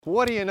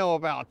What do you know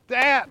about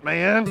that,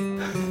 man?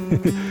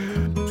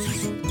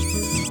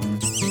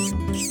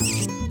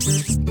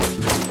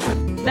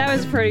 That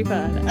was pretty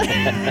fun.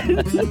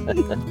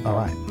 All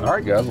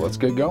right, guys, let's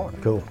get going.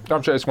 Cool.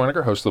 I'm Chase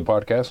Winiger, host of the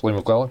podcast. Lee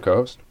McClellan,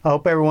 co-host. I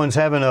hope everyone's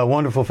having a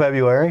wonderful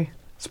February.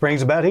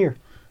 Spring's about here.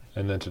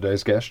 And then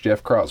today's guest,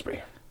 Jeff Crosby.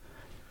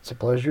 It's a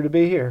pleasure to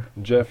be here.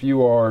 Jeff,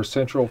 you are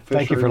Central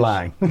Fisheries... Thank you for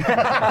lying.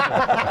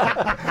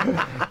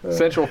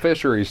 Central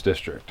Fisheries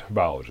District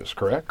biologist,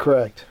 correct?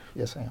 Correct.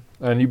 Yes, I am.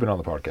 And you've been on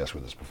the podcast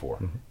with us before.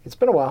 Mm-hmm. It's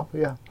been a while,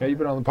 yeah. Yeah, you've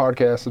been on the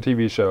podcast, the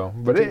TV show,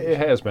 but it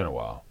has been a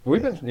while.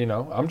 We've been,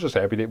 I'm just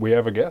happy that we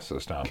have a guest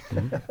this time.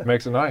 It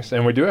makes it nice.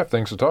 And we do have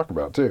things to talk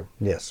about, too.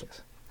 Yes.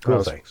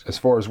 Cool things. As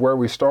far as where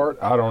we start,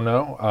 I don't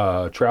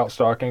know. Trout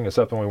stocking is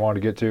something we want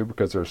to get to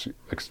because there's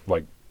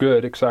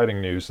good,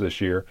 exciting news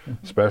this year,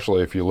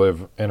 especially if you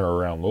live in or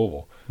around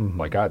Louisville,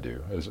 like I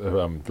do, is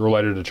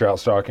related to trout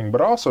stocking.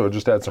 But also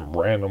just had some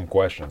random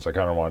questions I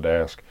kind of wanted to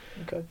ask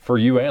for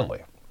you and Lee.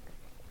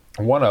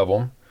 One of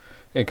them,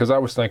 because I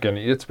was thinking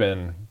it's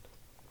been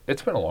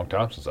a long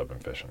time since I've been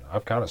fishing.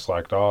 I've kind of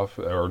slacked off,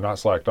 or not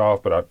slacked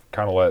off, but I've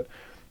kind of let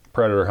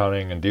predator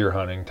hunting and deer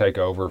hunting take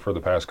over for the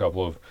past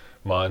couple of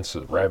months,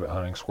 rabbit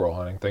hunting, squirrel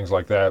hunting, things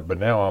like that. But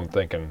now I'm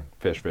thinking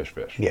fish.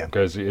 Yeah.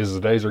 Because as the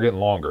days are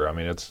getting longer, I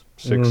mean, it's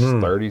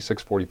 6:30,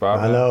 6:45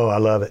 I know, I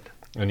love it.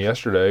 And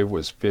yesterday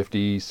was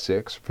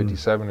 56,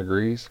 57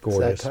 degrees.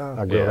 Gorgeous.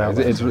 I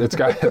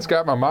It's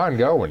got my mind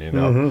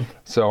going,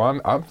 So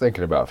I'm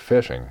thinking about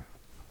fishing.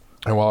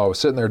 And while I was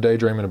sitting there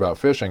daydreaming about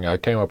fishing, I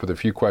came up with a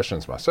few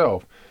questions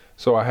myself.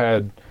 So I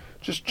had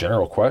just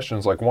general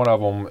questions. Like one of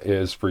them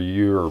is for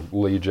you or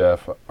Lee,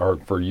 Jeff, or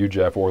for you,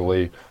 Jeff, or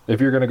Lee. If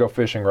you're going to go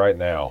fishing right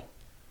now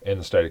in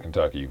the state of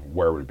Kentucky,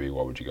 where would it be?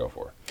 What would you go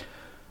for?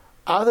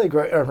 I think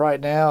right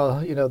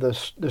now,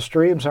 the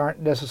streams aren't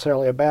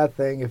necessarily a bad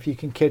thing if you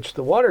can catch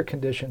the water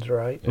conditions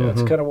right. Yeah.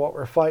 That's kind of what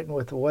we're fighting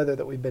with the weather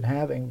that we've been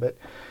having. But,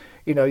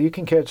 you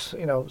can catch,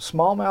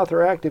 smallmouth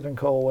are active in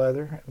cold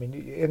weather. I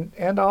mean,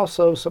 and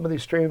also some of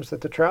these streams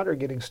that the trout are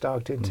getting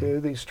stocked into,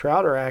 these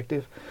trout are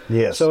active.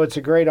 Yes. So it's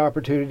a great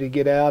opportunity to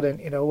get out and,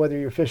 whether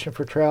you're fishing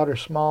for trout or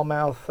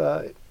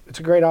smallmouth, it's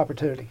a great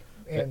opportunity.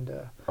 And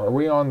are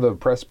we on the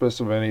precipice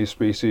of any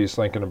species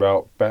thinking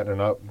about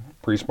fattening up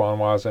pre-spawn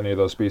wise, any of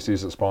those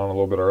species that spawn a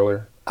little bit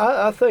earlier?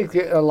 I think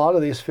a lot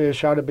of these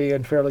fish ought to be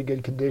in fairly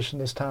good condition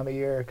this time of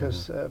year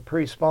because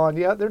pre-spawn,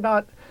 they're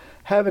not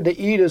having to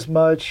eat as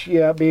much,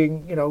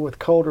 being, with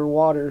colder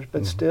waters,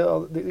 but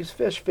still, these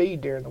fish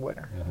feed during the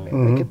winter. I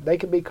mean, they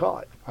can be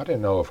caught. I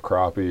didn't know if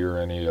crappie or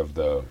any of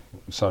the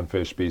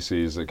sunfish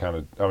species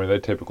that they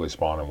typically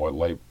spawn in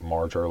late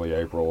March, early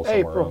April,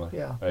 somewhere around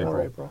there?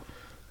 April.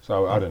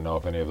 So I didn't know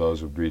if any of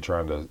those would be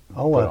trying to.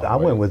 I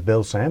went with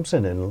Bill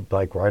Sampson and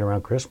right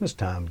around Christmas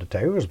time to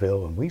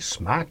Taylorsville, and we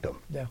smacked them.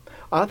 Yeah,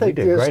 I think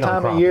this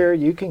time of year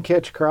you can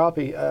catch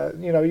crappie.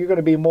 You're going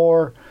to be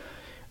more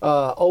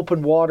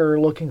open water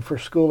looking for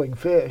schooling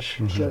fish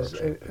because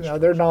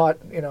they're not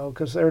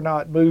because they're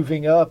not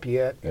moving up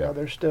yet.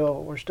 We're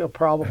still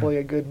probably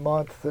a good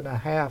month and a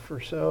half or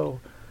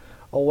so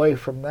away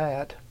from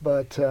that,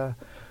 but a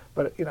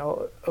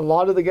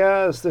lot of the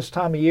guys this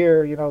time of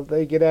year,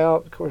 they get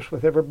out, of course,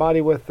 with everybody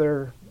with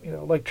their,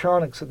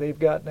 electronics that they've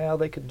got now,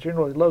 they can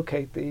generally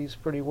locate these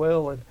pretty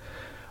well. And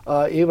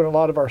even a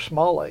lot of our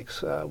small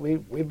lakes,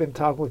 we've been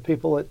talking with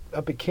people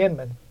up at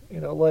Kinman,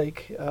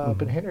 Lake,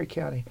 up in Henry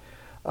County.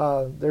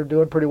 They're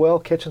doing pretty well,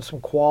 catching some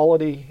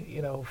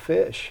quality,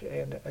 fish.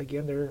 And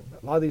again,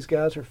 a lot of these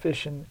guys are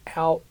fishing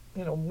out,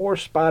 more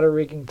spider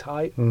rigging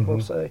type,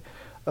 we'll say,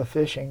 of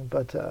fishing,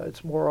 but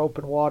it's more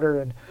open water.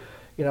 And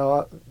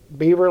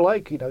Beaver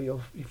Lake,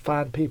 you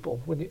find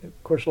people.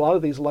 Of course, a lot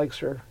of these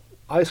lakes are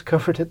ice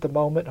covered at the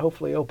moment.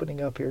 Hopefully,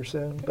 opening up here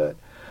soon. But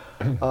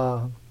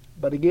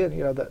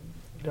again,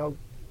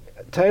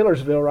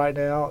 Taylorsville right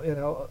now,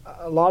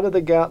 a lot of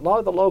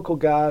the local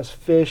guys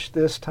fish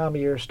this time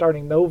of year.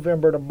 Starting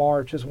November to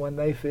March is when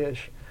they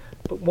fish.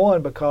 But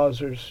one, because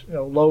there's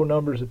low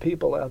numbers of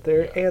people out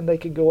there, and they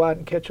can go out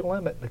and catch a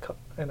limit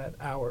in an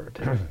hour or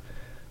two.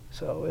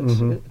 So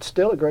it's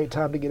still a great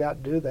time to get out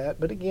and do that.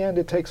 But again,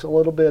 it takes a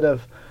little bit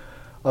of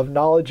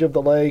knowledge of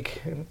the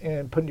lake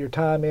and putting your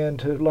time in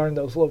to learn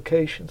those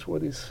locations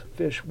where these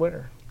fish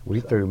winter. We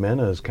threw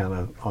minnows kind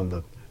of on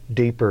the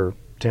deeper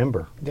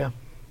timber. Yeah.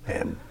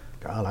 And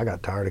God, I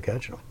got tired of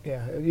catching them.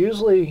 Yeah.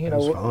 Usually,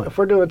 if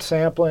we're doing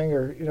sampling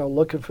or,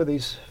 looking for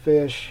these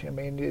fish, I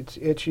mean,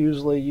 it's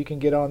usually you can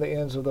get on the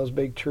ends of those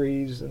big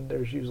trees and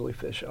there's usually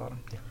fish on them.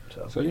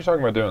 Yeah. So you're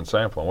talking about doing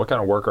sampling. What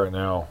kind of work right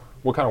now?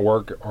 What kind of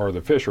work are the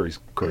fisheries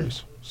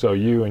crews? So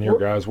you and your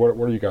guys, what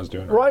are you guys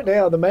doing? Right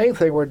now, the main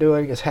thing we're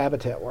doing is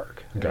habitat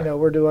work. Okay.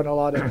 We're doing a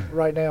lot of,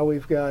 right now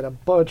we've got a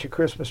bunch of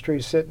Christmas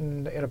trees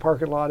sitting in a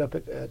parking lot up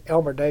at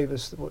Elmer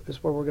Davis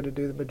is where we're going to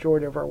do the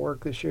majority of our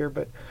work this year.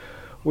 But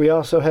we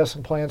also have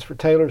some plans for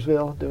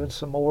Taylorsville, doing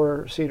some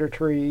more cedar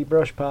tree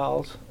brush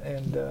piles.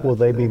 And will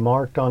they be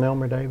marked on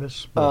Elmer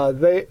Davis?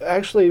 They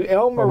actually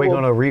Elmer. Are we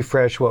going to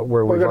refresh what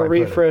we're going to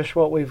refresh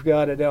what we've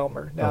got at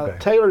Elmer now? Okay.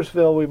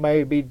 Taylorsville, we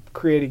may be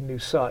creating new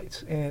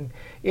sites, and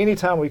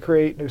anytime we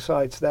create new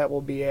sites, that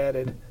will be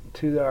added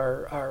to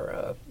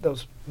our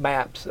those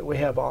maps that we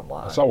have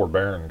online. I saw where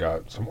Barron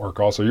got some work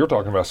also. You're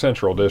talking about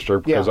Central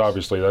District because Yes.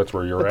 obviously that's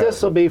where you're But at.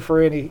 this will be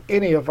for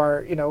any of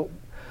our,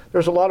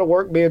 there's a lot of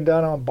work being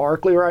done on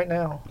Barkley right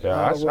now.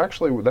 Yeah,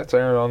 actually, that's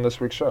airing on this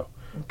week's show.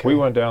 Okay. We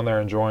went down there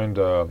and joined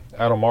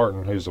Adam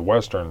Martin, who's the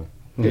Western.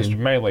 He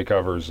mainly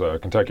covers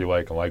Kentucky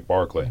Lake and Lake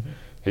Barkley.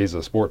 He's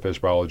a sport fish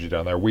biology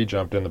down there. We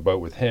jumped in the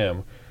boat with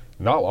him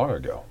not long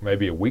ago,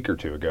 maybe a week or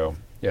two ago.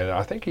 Yeah,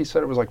 I think he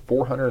said it was like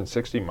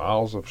 460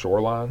 miles of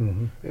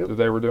shoreline that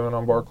they were doing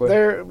on Barkley.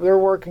 They're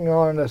working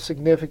on a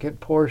significant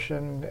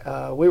portion.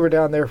 We were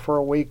down there for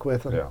a week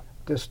with them,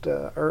 just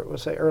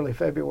let's say early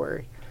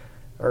February,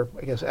 or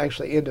I guess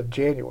actually end of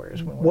January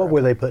is when What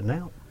were they putting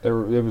out? They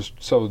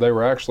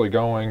were actually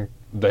going.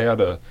 They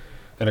had an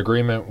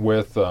agreement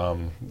with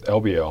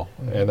LBL,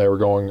 and they were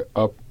going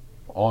up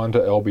onto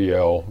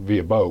LBL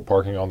via boat,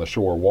 parking on the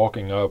shore,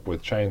 walking up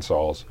with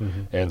chainsaws,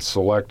 and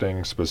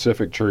selecting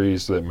specific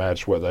trees that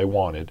matched what they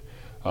wanted.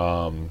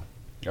 One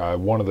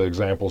of the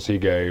examples he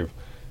gave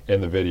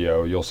in the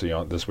video you'll see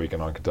on this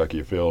weekend on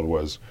Kentucky Afield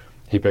was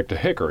he picked a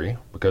hickory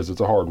because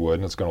it's a hardwood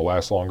and it's going to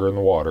last longer in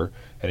the water,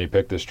 and he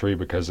picked this tree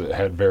because it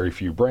had very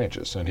few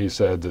branches, and he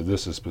said that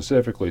this is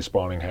specifically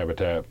spawning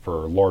habitat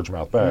for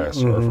largemouth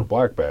bass or for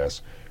black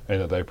bass,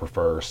 and that they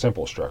prefer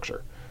simple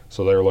structure.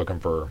 So they're looking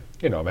for,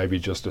 maybe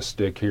just a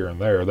stick here and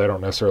there. They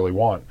don't necessarily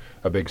want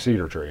a big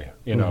cedar tree,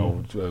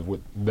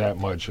 with that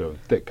much of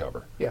thick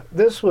cover. Yeah,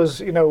 this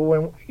was,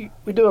 when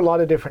we do a lot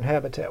of different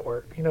habitat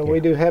work. We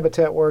do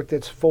habitat work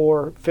that's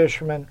for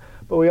fishermen,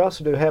 but we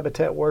also do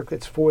habitat work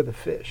that's for the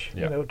fish,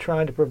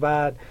 trying to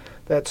provide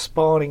that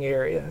spawning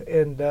area.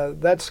 And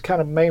that's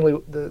kind of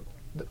mainly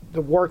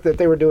the work that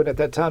they were doing at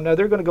that time. Now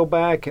they're going to go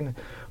back and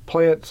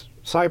plant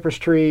cypress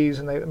trees,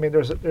 and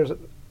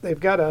they've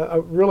got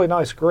a really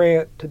nice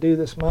grant to do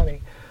this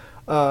money.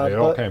 It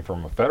all came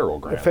from a federal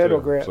grant.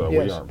 Grant, so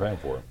yes. we aren't paying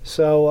for it.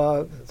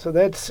 So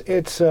this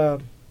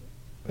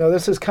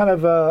is kind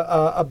of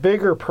a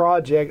bigger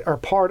project, or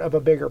part of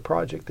a bigger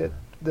project that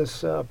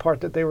this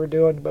part that they were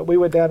doing. But we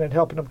went down and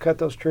helping them cut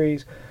those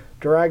trees,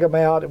 drag them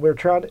out, and we were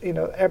trying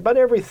to, about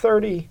every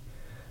 30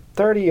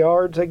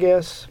 yards, I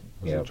guess,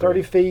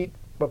 30 feet,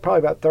 but probably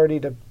about 30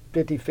 to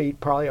 50 feet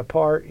probably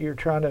apart. You're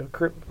trying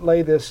to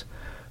lay this.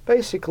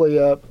 Basically,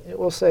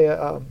 we'll say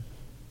a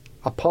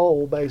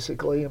pole,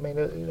 basically. I mean,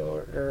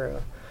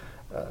 or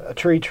a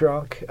tree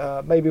trunk,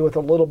 maybe with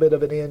a little bit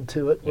of an end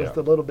to it, with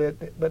a little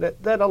bit,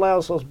 but that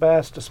allows those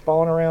bass to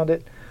spawn around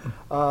it,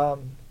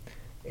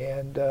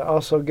 and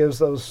also gives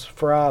those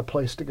fry a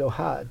place to go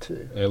hide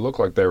too. It looked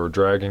like they were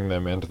dragging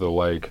them into the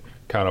lake,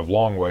 kind of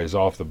long ways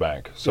off the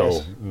bank,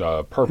 so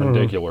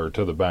perpendicular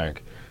to the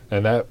bank,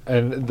 and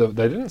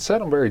they didn't set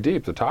them very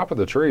deep. The top of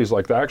the trees,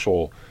 like the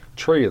actual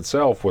tree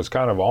itself, was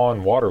kind of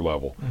on water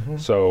level,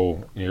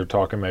 so you're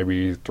talking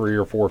maybe 3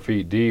 or 4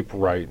 feet deep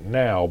right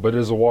now, but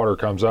as the water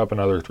comes up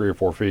another 3 or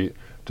 4 feet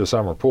to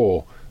summer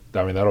pool,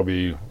 I mean that'll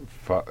be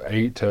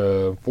 8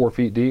 to 4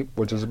 feet deep,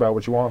 which is about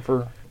what you want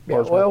for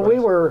largemouth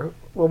bass.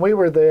 When we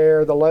were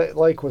there, the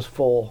lake was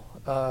full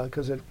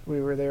because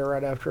we were there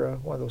right after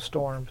one of those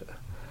storms,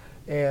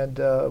 and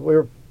we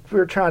were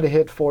trying to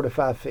hit 4 to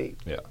 5 feet.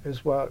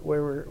 Is what we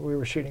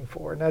were shooting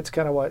for, and that's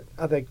kind of what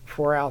I think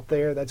for out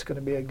there. That's going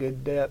to be a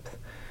good depth.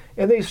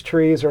 And these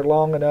trees are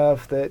long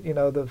enough that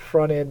the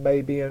front end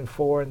may be in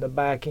 4 and the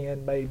back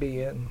end may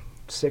be in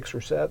 6 or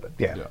 7.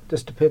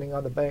 Just depending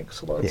on the bank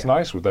slope. It's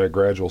nice with that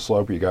gradual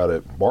slope you got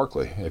at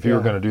Barkley. If you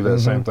were going to do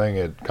that same thing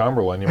at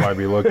Cumberland, you might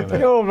be looking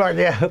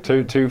at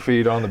 2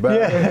 feet on the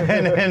back.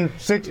 and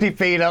 60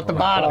 feet out the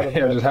bottom.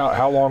 Just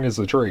how long is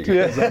the tree?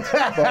 But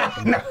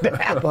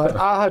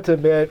I have to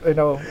admit,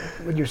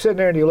 when you're sitting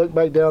there and you look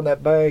back down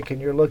that bank and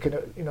you're looking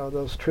at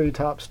those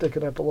treetops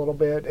sticking up a little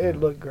bit, it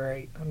looked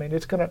great. I mean,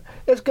 it's gonna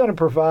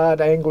provide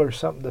anglers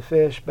something to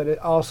fish, but it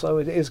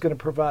is going to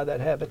provide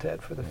that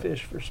habitat for the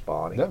fish for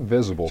spawning. That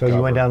visible So cover.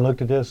 you went down and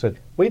looked at this at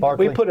We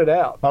Barkley? put it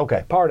out.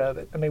 Okay. Part of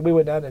it. I mean, we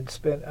went down and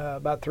spent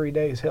about 3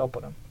 days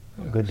helping them.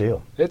 Good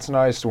deal. It's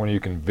nice when you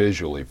can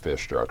visually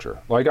fish structure.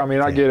 Like, I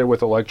mean, I get it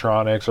with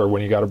electronics or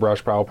when you got a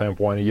brush pile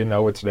pinpoint,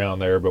 it's down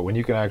there, but when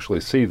you can actually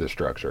see the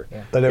structure.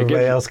 But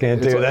everybody else can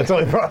too. That's the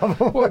only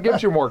problem. Well, it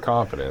gives you more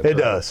confidence. It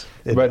does.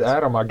 But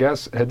Adam, I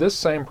guess, had this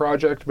same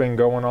project been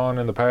going on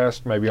in the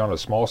past, maybe on a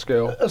small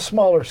scale? A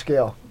smaller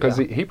scale. Because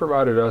he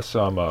provided us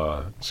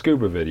some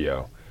scuba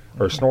video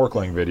or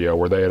snorkeling video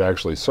where they had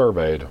actually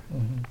surveyed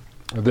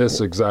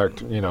this exact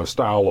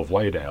style of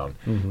laydown,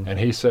 and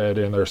he said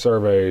in their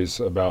surveys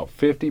about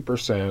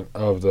 50%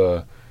 of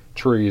the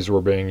trees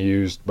were being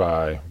used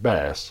by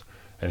bass,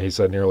 and he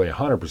said nearly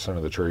 100%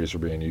 of the trees are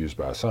being used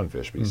by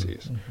sunfish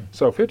species.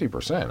 So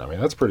 50%, I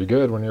mean that's pretty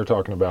good when you're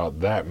talking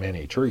about that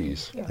many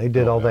trees. They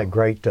did all that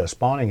great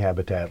spawning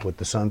habitat with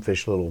the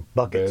sunfish little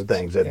buckets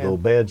things, that little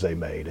beds they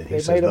made, and he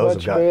They said made a those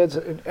bunch have of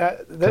got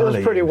beds. That was ton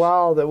of pretty use.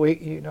 wild that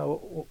we,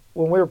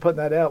 when we were putting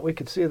that out, we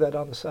could see that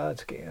on the side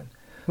scan.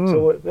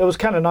 So it was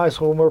kind of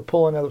nice when we were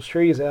pulling those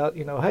trees out,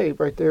 hey,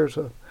 right there's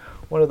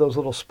one of those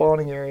little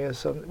spawning areas.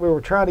 So we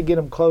were trying to get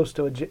them close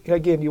to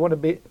again. You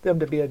want them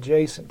to be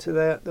adjacent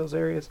to those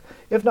areas,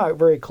 if not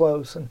very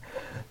close. And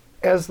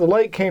as the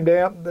lake came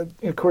down,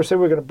 of course they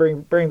were going to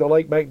bring the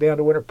lake back down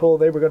to Winter Pool.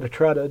 They were going to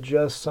try to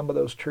adjust some of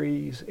those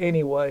trees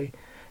anyway,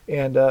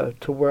 and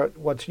to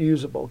what's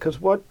usable.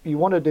 Because what you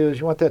want to do is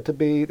you want that to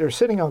be, they're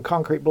sitting on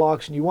concrete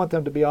blocks, and you want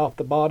them to be off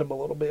the bottom a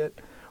little bit,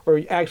 or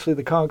actually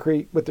the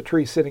concrete with the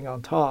tree sitting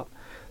on top,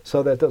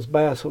 so that those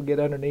bass will get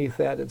underneath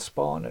that and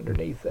spawn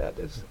underneath that.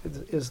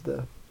 Is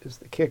the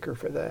kicker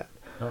for that.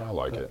 I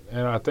like it,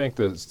 and I think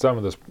that some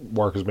of this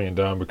work is being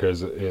done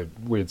because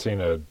we had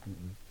seen a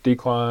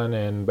decline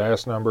in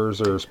bass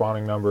numbers or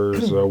spawning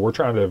numbers. So we're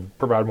trying to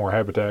provide more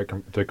habitat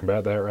to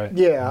combat that, right?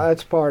 Yeah,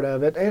 that's part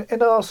of it.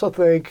 And I also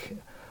think,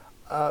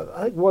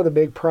 I think one of the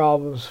big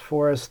problems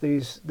for us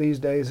these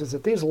days is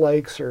that these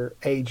lakes are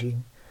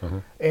aging. Mm-hmm.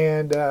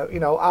 And,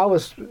 I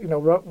was,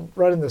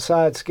 running the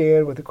side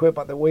scan with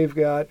equipment that we've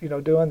got,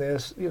 doing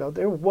this,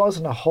 there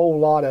wasn't a whole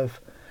lot of,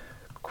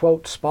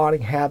 quote,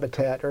 spawning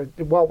habitat or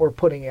what we're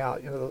putting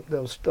out,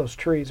 those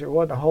trees. There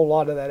wasn't a whole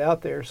lot of that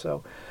out there.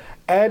 So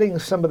adding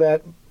some of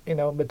that,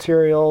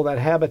 material, that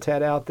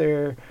habitat out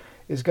there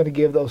is going to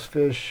give those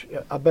fish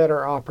a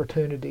better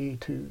opportunity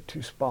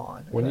to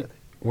spawn.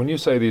 When you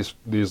say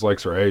these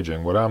lakes are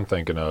aging, what I'm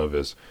thinking of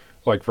is,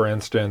 like, for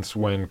instance,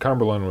 when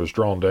Cumberland was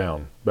drawn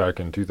down back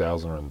in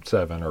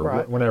 2007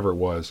 or whenever it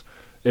was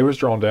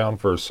drawn down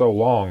for so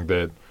long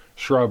that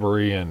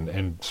shrubbery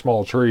and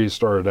small trees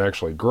started to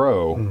actually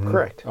grow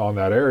Correct. On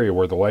that area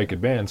where the lake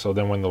had been. So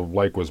then when the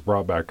lake was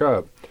brought back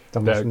up,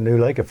 that new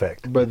lake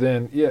effect. But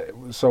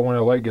then, so when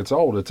a lake gets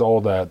old, it's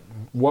all that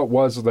what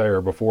was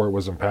there before it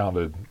was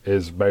impounded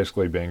is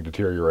basically being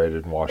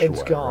deteriorated and washed away.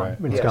 It's gone.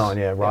 Right? It's gone,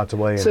 rots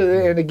away. So,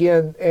 and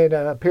again, in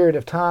a period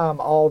of time,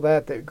 all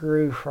that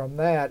grew from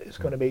that is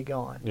going to be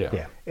gone.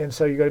 Yeah. And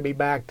so you're going to be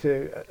back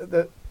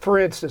to, for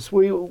instance,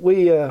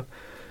 we a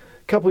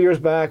couple years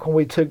back when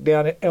we took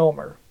down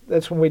Elmer,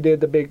 that's when we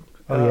did the big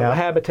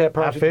habitat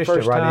project the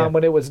first time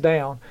when it was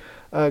down,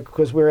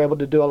 because we were able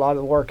to do a lot of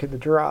the work in the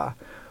dry.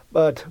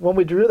 But when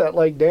we drew that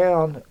lake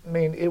down, I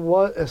mean, it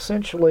was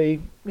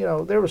essentially,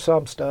 there was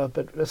some stuff,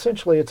 but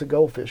essentially it's a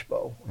goldfish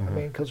bowl. Mm-hmm. I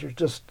mean, because there's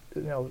just,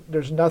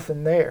 there's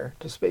nothing there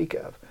to speak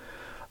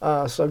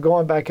of. So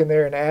going back in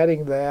there and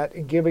adding that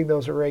and giving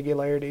those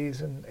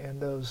irregularities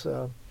and those,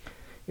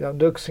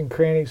 nooks and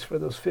crannies for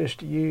those fish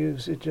to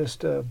use, it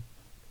just,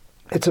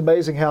 it's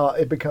amazing how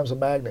it becomes a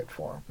magnet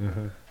for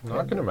them. Mm-hmm.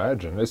 I can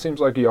imagine. It seems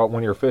like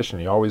when you're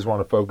fishing, you always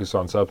want to focus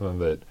on something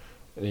that,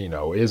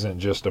 isn't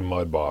just a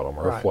mud bottom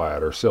or a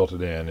flat or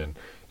silted in, and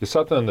it's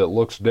something that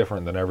looks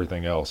different than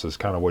everything else is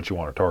kind of what you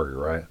want to target,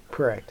 right?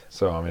 Correct.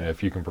 So, I mean,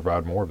 if you can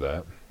provide more of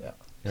that,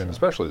 and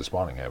especially the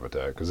spawning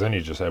habitat, because then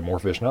you just have more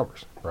fish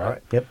numbers,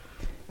 right? Yep.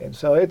 And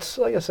so it's,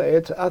 like I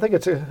say, I think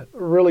it's a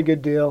really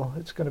good deal.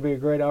 It's going to be a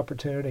great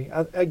opportunity.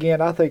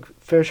 I think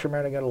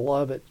fishermen are going to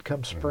love it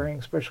come spring,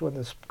 especially when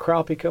the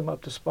crappie come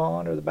up to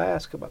spawn or the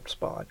bass come up to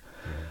spawn.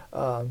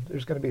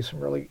 There's going to be some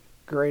really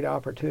great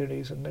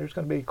opportunities, and there's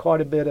going to be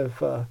quite a bit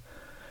of,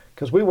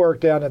 because we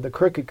worked down in the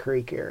Crooked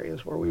Creek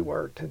areas where we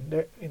worked,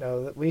 and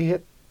we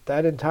hit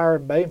that entire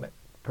embayment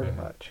pretty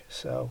much.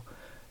 So,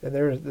 and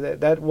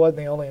that wasn't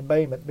the only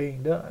embayment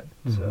being done.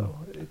 So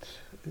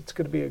it's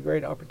going to be a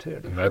great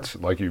opportunity. And that's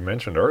like you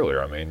mentioned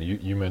earlier. I mean,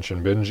 you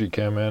mentioned Benji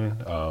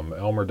Kemen,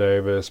 Elmer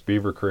Davis,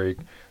 Beaver Creek.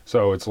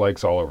 So it's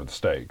lakes all over the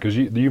state. Because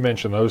you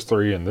mentioned those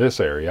three in this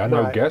area. I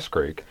know Guest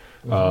Creek.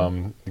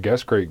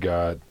 Guest Creek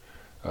got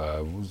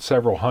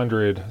several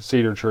hundred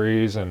cedar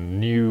trees and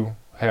new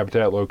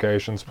habitat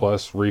locations,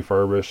 plus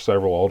refurbished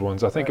several old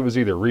ones. I think it was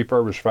either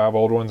refurbished 5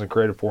 old ones and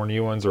created 4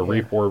 new ones, or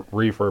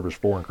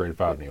refurbished 4 and created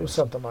 5 new ones.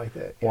 Something like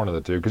that. One of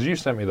the two, because you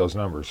sent me those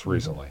numbers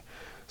recently.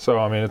 So,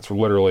 I mean, it's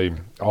literally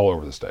all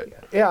over the state.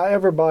 Yeah,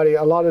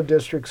 a lot of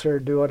districts are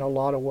doing a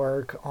lot of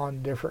work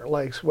on different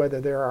lakes, whether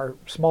there are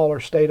smaller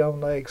state-owned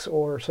lakes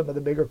or some of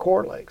the bigger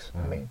core lakes.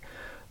 I mean,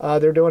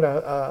 they're doing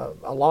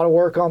a lot of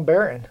work on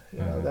Barren.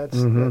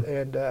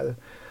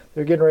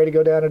 They're getting ready to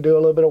go down and do a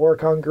little bit of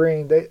work on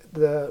Green.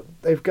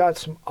 They've got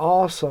some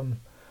awesome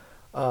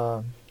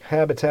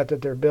habitat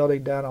that they're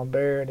building down on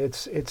Barren.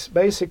 It's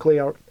basically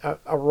a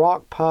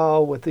rock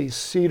pile with these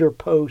cedar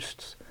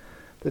posts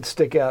that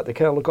stick out. They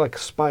kind of look like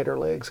spider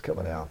legs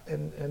coming out,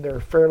 and they're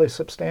fairly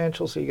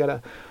substantial. So you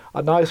got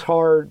a nice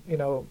hard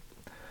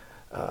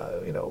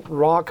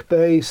rock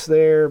base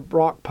there,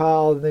 rock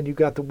pile, and then you've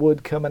got the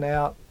wood coming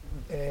out,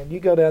 and you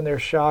go down there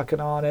shocking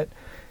on it,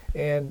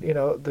 and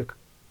the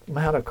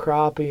amount of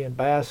crappie and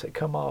bass that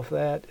come off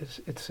that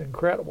it's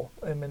incredible.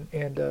 I mean,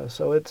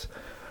 so it's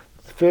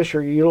fish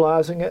are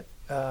utilizing it.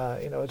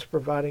 It's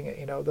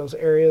providing those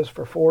areas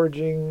for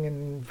foraging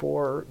and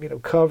for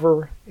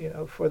cover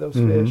for those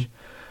fish.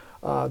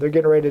 They're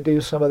getting ready to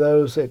do some of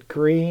those at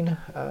Green.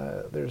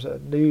 There's a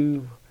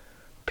new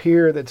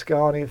pier that's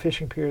gone in,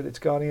 fishing pier that's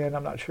gone in.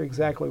 I'm not sure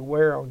exactly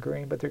where on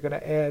Green, but they're going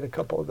to add a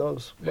couple of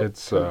those.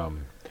 It's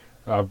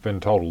I've been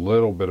told a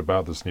little bit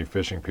about this new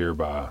fishing pier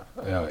by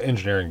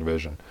Engineering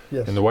Division.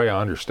 Yes. And the way I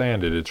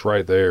understand it, it's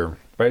right there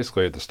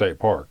basically at the state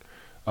park.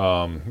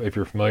 If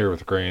you're familiar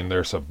with Green,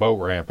 there's a boat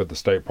ramp at the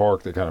state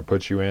park that kind of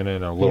puts you in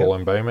a little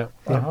embayment.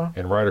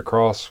 And right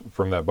across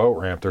from that boat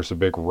ramp, there's a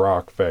big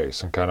rock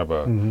face and kind of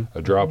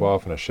a drop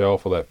off and a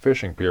shelf. Well, that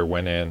fishing pier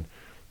went in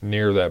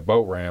near that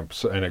boat ramp,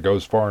 and it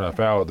goes far enough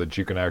out that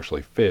you can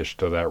actually fish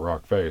to that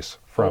rock face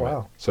from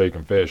it. So you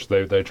can fish.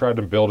 They tried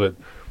to build it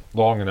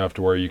long enough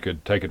to where you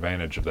could take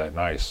advantage of that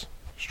nice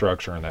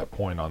structure and that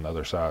point on the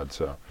other side.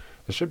 So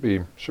it should be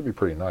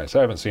pretty nice.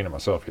 I haven't seen it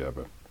myself yet,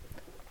 but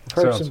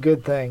heard some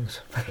good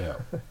things. Yeah.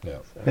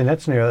 And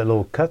that's near that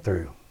little cut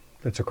through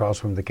that's across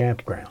from the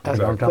campground. I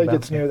think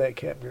it's near that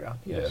campground.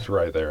 Yes. Yeah, it's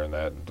right there on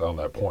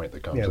that point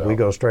that comes out. Yeah, we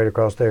go straight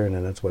across there, and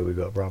then that's the way we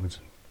go up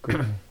Robinson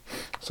Creek.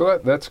 So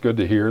that's good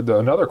to hear.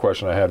 Another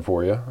question I had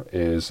for you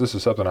is, this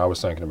is something I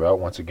was thinking about,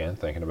 once again,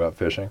 thinking about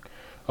fishing.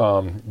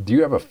 Do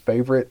you have a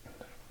favorite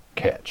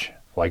catch?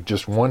 Like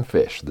just one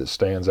fish that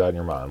stands out in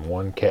your mind,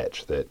 one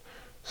catch that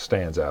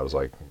stands out as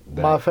like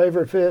that. My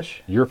favorite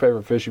fish? Your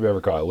favorite fish you've ever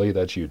caught. Lee,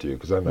 that's you too,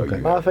 because I know you.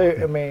 My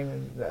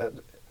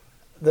favorite,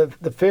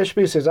 the fish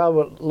species I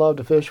would love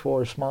to fish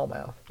for is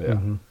smallmouth. Yeah.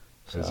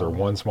 Is there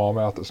one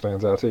smallmouth that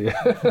stands out to you?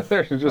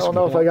 There's just I don't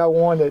know if I got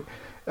one that,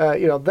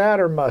 that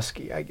or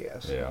muskie, I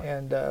guess. Yeah.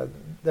 And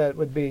that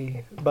would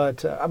be,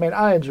 but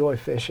I enjoy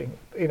fishing,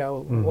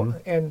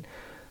 and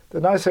the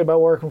nice thing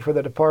about working for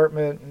the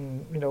department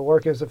and,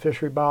 working as a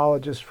fishery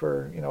biologist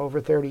for, over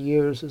 30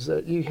 years is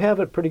that you have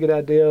a pretty good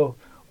idea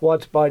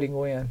what's biting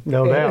when.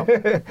 No doubt.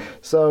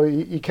 So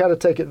you kind of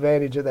take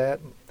advantage of that.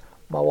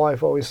 My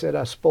wife always said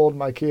I spoiled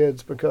my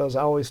kids because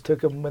I always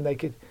took them when they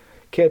could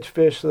catch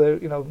fish. So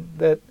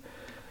that,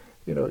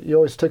 you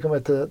always took them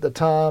at the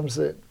times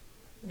that,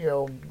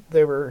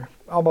 they were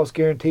almost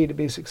guaranteed to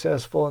be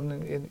successful.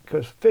 And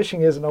because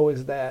fishing isn't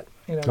always that.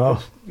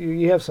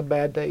 You have some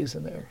bad days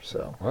in there.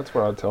 So well, that's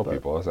what I tell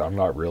people. I'm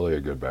not really a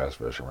good bass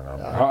fisherman.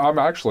 I'm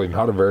actually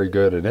not a very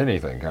good at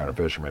anything kind of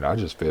fisherman. I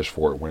just fish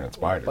for it when it's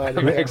biting.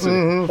 It makes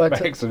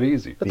it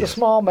easy. But the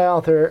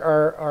smallmouth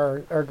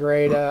are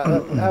great.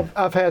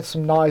 I've had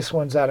some nice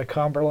ones out of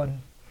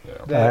Cumberland.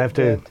 I have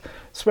too.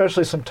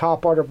 Especially some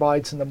topwater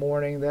bites in the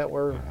morning that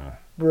were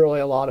really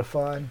a lot of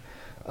fun.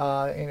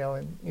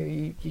 And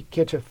you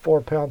catch a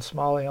 4-pound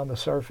smallie on the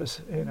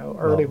surface,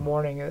 early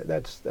morning.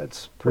 That's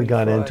pretty We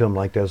got fun. into them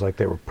like those, like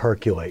they were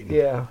percolating.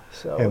 Yeah.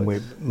 So and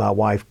my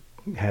wife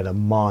had a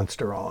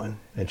monster on,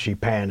 and she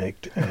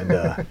panicked and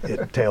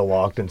it tail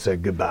walked and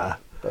said goodbye.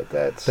 But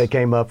they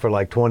came up for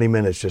like 20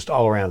 minutes just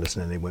all around us,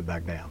 and then they went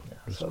back down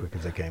as quick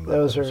as they came up.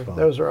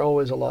 Those are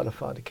always a lot of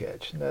fun to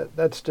catch. And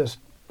that's just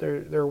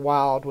they're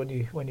wild when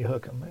you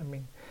hook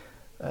them.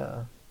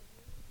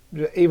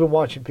 Even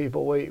watching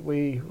people,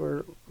 we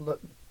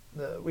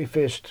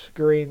fished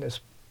Green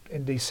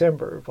in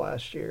December of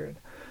last year, and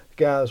the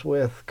guy I was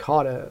with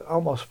caught a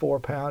almost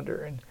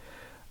 4-pounder, and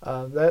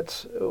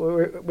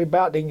we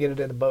about didn't get it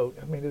in the boat.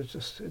 It's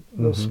just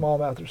those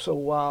smallmouth are so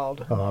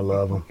wild. Oh, I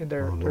love them. And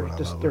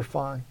they're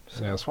fine.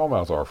 So. Yeah,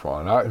 smallmouth are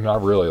fun. I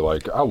really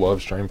I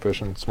love stream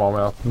fishing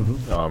smallmouth.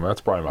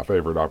 That's probably my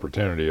favorite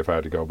opportunity if I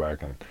had to go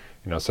back and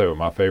say what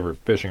my favorite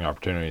fishing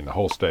opportunity in the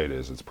whole state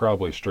is. It's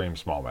probably stream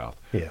smallmouth.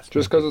 Yes.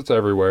 Just because it's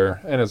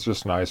everywhere and it's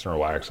just nice and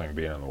relaxing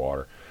being in the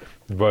water.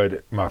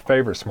 But my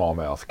favorite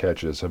smallmouth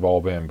catches have all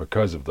been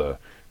because of the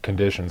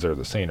conditions or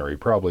the scenery,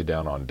 probably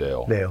down on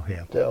Dale. Dale,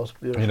 yeah. Dale's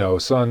beautiful.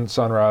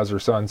 Sunrise or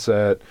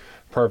sunset,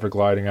 perfect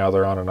lighting out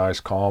there on a nice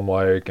calm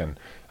lake. And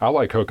I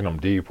like hooking them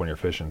deep when you're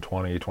fishing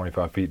 20,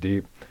 25 feet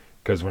deep.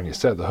 Because when you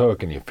set the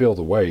hook and you feel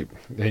the weight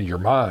in your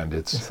mind,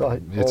 it's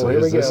like,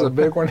 is this a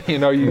big one?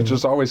 You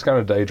just always kind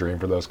of daydream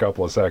for those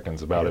couple of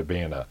seconds about it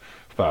being a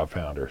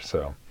 5-pounder.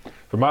 So,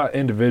 but my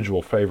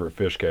individual favorite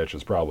fish catch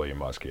is probably a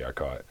muskie I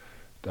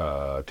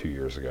caught 2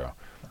 years ago.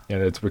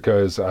 And it's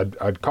because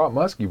I'd caught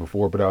muskie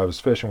before, but I was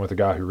fishing with a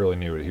guy who really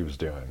knew what he was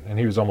doing. And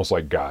he was almost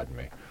like guiding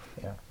me.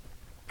 Yeah.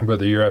 But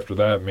the year after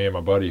that, me and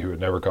my buddy who had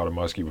never caught a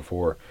muskie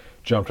before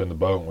jumped in the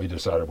boat, and we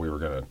decided we were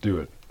going to do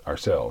it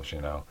ourselves,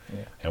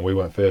 and we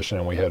went fishing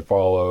and we had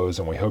follows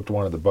and we hooked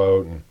one at the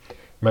boat and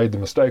made the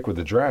mistake with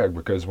the drag,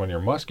 because when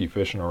you're muskie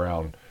fishing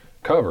around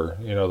cover,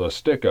 those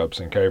stick ups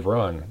in Cave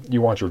Run,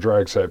 you want your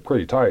drag set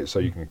pretty tight so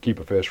you can keep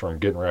a fish from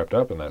getting wrapped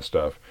up in that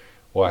stuff.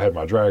 Well, I had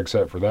my drag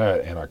set for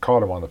that, and I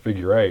caught him on the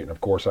figure 8, and of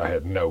course I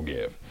had no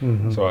give.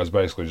 So I was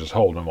basically just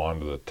holding him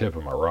onto the tip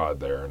of my rod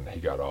there, and he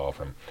got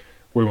off, and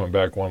we went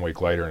back 1 week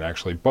later and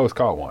actually both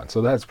caught one.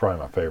 So that's probably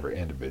my favorite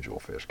individual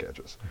fish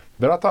catches.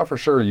 But I thought for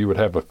sure you would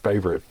have a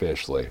favorite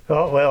fish, Lee.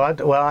 Oh,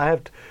 I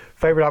have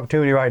favorite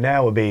opportunity right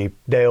now would be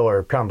Dale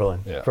or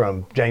Cumberland,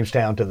 from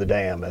Jamestown to the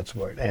dam. That's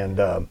where.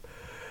 And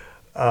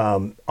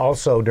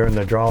also during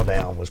the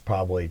drawdown was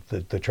probably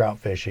the trout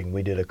fishing.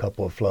 We did a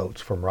couple of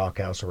floats from Rock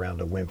House around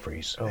to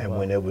Winfrey's,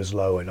 when it was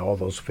low and all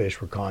those fish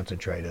were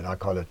concentrated, I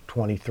caught a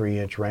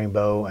 23-inch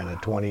rainbow and a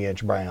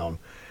 20-inch brown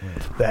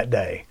that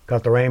day.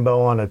 Caught the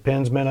rainbow on a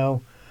Penn's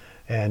minnow,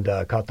 and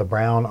caught the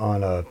brown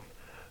on a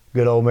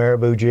good old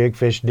marabou jig,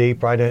 fished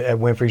deep right at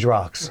Winfrey's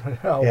Rocks.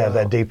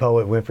 That depot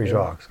at Winfrey's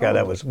Rocks.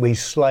 God, we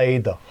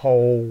slayed the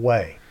whole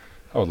way.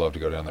 I would love to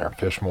go down there and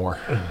fish more.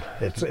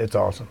 It's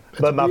awesome.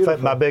 But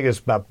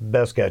my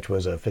best catch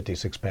was a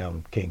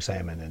 56-pound king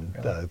salmon in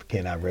the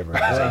Kenai River.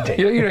 I was 18.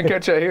 You didn't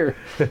catch that here.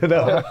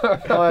 No.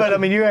 But I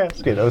mean, you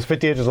asked. It was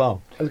 50 inches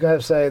long. I was going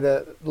to say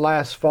that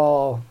last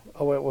fall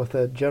I went with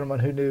a gentleman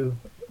who knew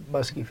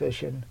muskie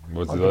fishing.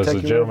 Does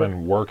the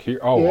gentleman work here?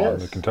 Oh, yes. On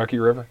the Kentucky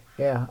River?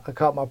 Yeah, I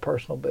caught my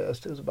personal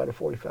best. It was about a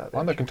 45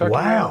 on the Kentucky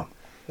River? Wow.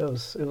 It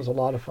was a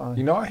lot of fun.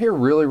 You know, I hear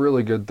really,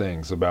 really good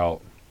things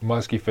about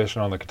muskie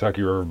fishing on the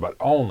Kentucky River, but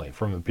only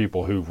from the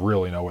people who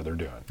really know what they're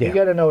doing. Yeah. You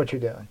got to know what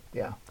you're doing.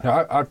 Yeah.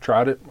 Now, I've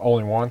tried it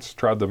only once.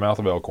 Tried the mouth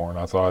of Elkhorn.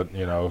 I thought,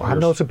 I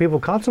know some people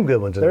caught some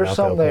good ones in the mouth of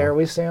Elkhorn. There's some there.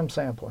 We see them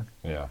sampling.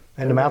 Yeah.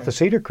 And the mouth of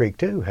Cedar Creek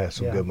too has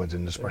some good ones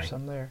in the spring. There's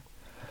some there.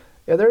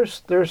 Yeah,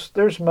 there's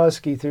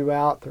muskie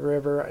throughout the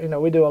river.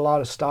 We do a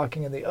lot of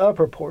stocking in the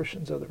upper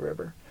portions of the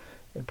river.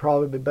 It'd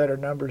probably be better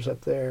numbers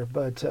up there,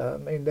 but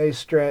they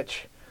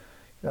stretch.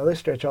 They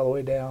stretch all the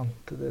way down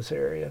to this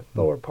area,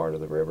 lower part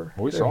of the river.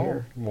 We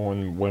saw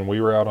when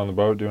we were out on the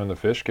boat doing the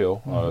fish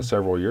kill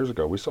several years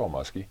ago. We saw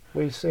muskie.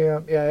 We see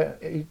them. Yeah,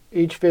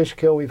 each fish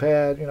kill we've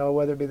had,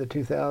 whether it be the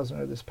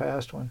 2000 or this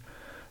past one,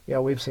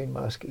 we've seen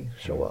muskie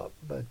show up.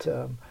 But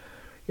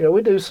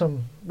we do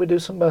some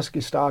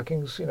muskie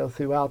stockings,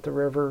 throughout the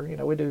river.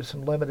 We do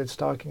some limited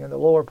stocking in the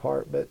lower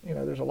part, but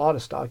there's a lot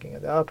of stocking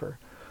in the upper,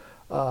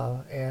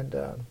 and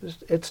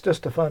it's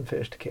just a fun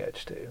fish to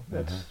catch too.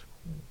 That's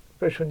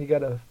especially when you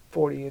got a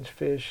 40-inch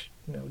fish,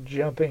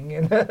 jumping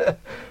and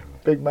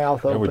big mouth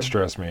open. That would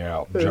stress me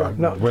out.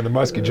 When the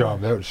muskie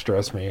jumped, that would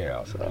stress me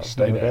out. So just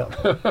stay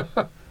down.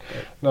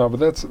 No, but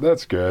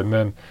that's good. And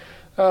then,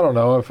 I don't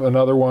know, if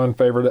another one,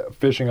 favorite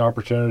fishing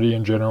opportunity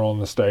in general in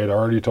the state, I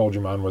already told you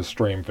mine was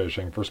stream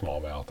fishing for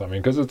smallmouth. I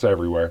mean, because it's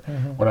everywhere.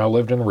 When I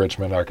lived in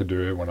Richmond, I could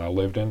do it. When I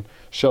lived in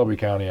Shelby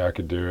County, I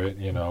could do it.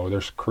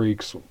 There's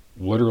creeks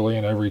literally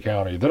in every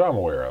county that I'm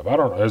aware of. I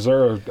don't know. Is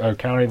there a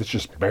county that's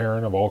just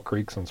barren of all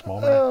creeks and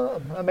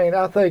smallmouth?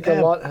 I think a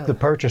lot. The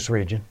Purchase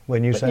region,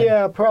 when you say?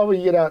 Yeah, probably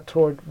you get out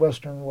toward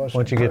western.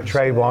 Once you get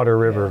Tradewater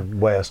River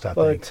west, I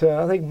think. But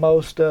I think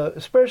most,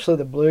 especially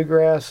the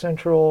bluegrass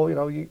central,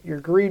 your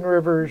Green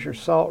Rivers, your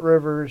Salt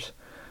Rivers,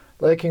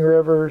 Licking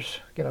Rivers,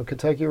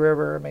 Kentucky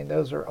River.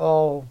 Those are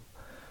all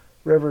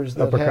rivers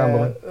that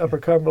Upper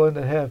Cumberland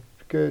that have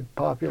good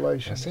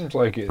populations. It seems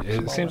like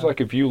it seems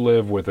like if you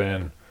live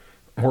within.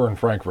 We're in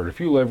Frankfort. If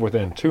you live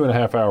within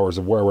 2.5 hours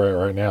of where we're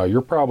at right now, you're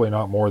probably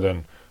not more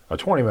than a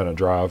 20-minute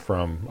drive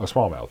from a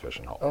smallmouth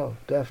fishing hole. Oh,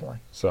 definitely.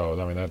 So,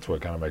 that's what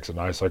kind of makes it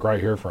nice. Like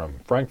right here from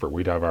Frankfort,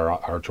 we'd have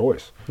our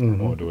choice.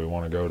 Well, do we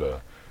want to go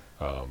to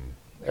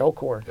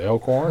Elkhorn?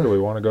 Do we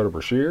want to go to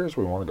Brashears?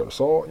 We want to go to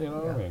Salt?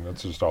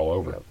 It's just all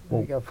over.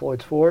 You got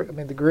Floyd's Fork.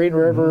 the Green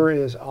River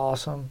is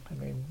awesome.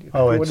 If you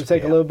want to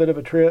take a little bit of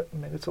a trip,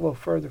 it's a little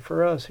further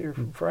for us here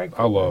from Frankfort.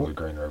 I love the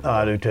Green River.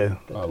 I do too.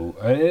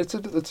 And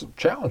it's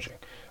challenging.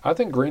 I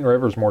think Green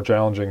River is more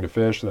challenging to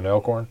fish than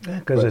Elkhorn. Yeah,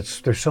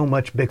 because there's so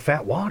much big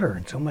fat water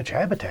and so much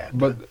habitat.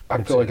 But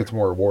I feel like it's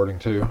more rewarding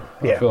too.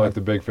 I feel like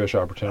the big fish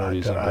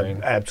opportunities in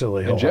Green.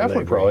 Absolutely. And Jeff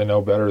would probably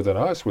know better than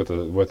us with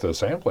the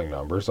sampling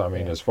numbers.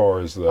 As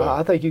far as the.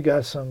 I think you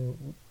got some,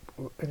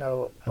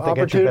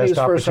 opportunities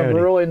for some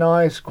really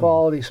nice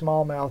quality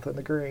smallmouth in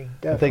the Green.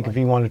 Definitely. I think if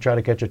you want to try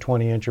to catch a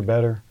 20-inch or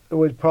better, it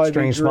would probably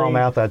string be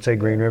smallmouth, I'd say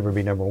Green River would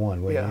be number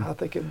one. Wouldn't you? I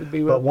think it would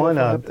be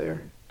up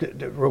there.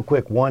 Real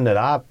quick, one that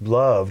I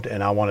loved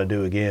and I want to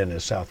do again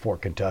is South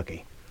Fork,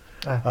 Kentucky.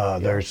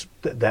 There's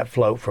that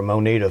float from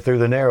Oneida through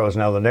the Narrows.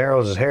 Now the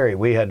Narrows is hairy.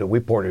 We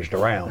portaged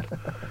around.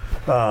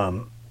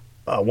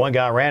 One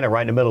guy ran it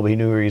right in the middle, but he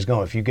knew where he was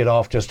going. If you get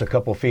off just a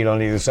couple feet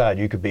on either side,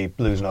 you could be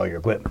losing all your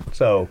equipment.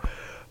 So,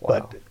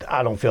 but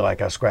I don't feel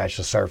like I scratched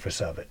the surface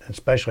of it,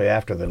 especially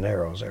after the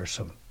Narrows. There's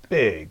some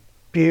big,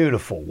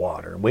 beautiful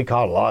water. We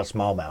caught a lot of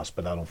smallmouth,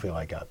 but I don't feel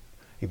like I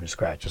even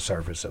scratched the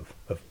surface of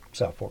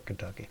South Fork,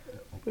 Kentucky.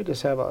 We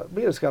just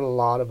got a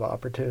lot of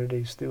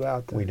opportunities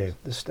throughout the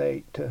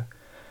state to,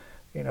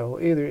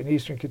 either in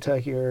eastern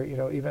Kentucky or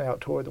even out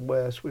toward the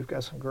west. We've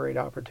got some great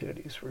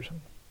opportunities for some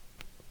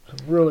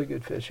really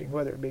good fishing,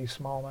 whether it be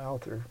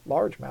smallmouth or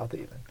largemouth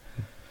even.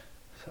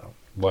 So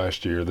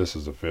last year, this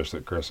is a fish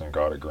that Kristen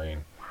caught at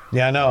Green.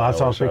 Yeah, I know. I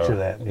saw a picture of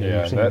that.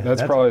 Yeah,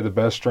 that's probably the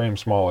best stream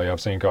smallie I've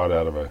seen caught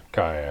out of a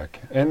kayak.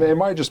 And it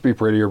might just be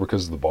prettier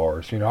because of the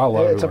bars. I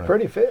love it. It's a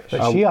pretty fish.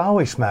 But she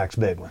always smacks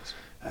big ones.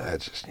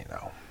 It's just,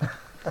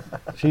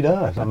 She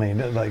does.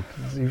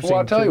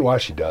 I'll tell you why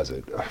she does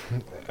it.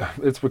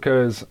 It's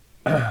because,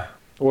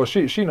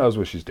 she knows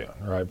what she's doing,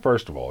 right?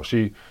 First of all,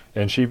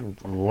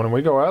 when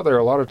we go out there,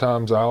 a lot of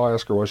times I'll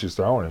ask her what she's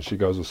throwing, and she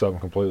goes with something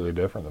completely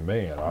different than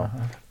me,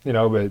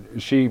 but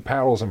she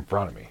paddles in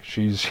front of me.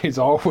 She's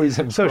always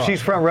in front. So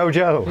she's front row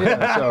Joe.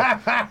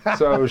 Yeah,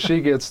 so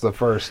she gets the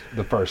first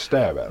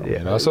stab at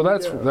him, So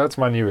that's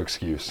my new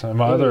excuse. And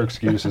my other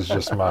excuse is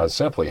just my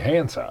simply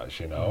hand size,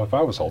 If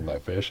I was holding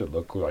that fish, it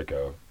looked like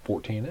a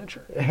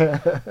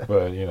 14-incher.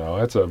 But, you know,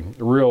 that's a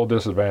real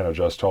disadvantage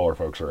us taller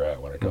folks are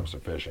at when it comes to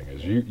fishing,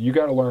 is you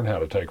got to learn how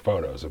to take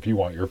photos if you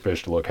want your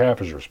fish to look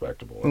half as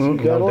respectable.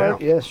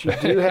 Yes, you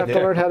do have to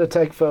learn how to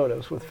take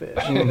photos with fish.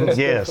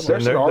 Yes,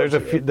 and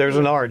there's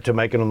an art to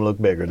making them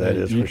look bigger, that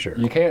is for sure.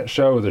 You can't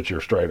show that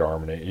you're straight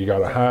arming it. You got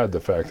to hide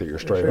the fact that you're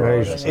straight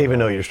arming it. Even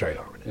though you're straight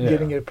arming it.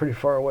 Getting it pretty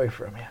far away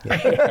from you.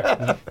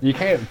 You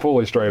can't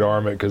fully straight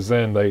arm it because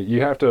then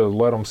you have to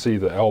let them see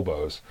the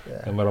elbows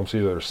and let them see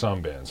that there's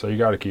some bend. So you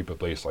got to keep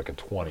at least like a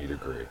 20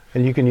 degree.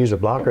 And you can use a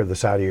blocker at the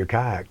side of your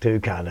kayak too,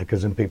 kind of,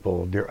 because then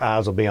your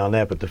eyes will be on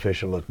that, but the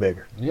fish will look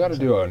bigger. You got to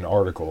do an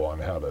article on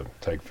how to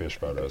take fish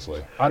photos,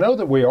 Lee. I know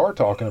that we are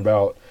talking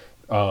about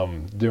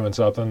doing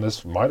something.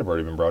 This might have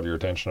already been brought to your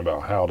attention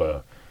about how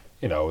to,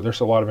 you know, there's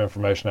a lot of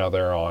information out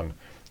there on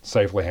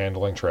safely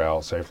handling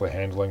trout, safely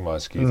handling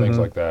muskie, things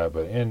like that.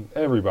 But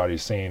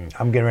everybody's seen.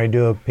 I'm getting ready to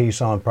do a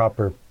piece on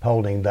proper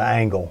holding the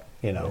angle,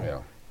 you know.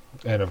 Yeah.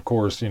 And of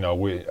course, you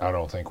know, I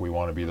don't think we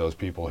want to be those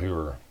people who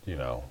are, you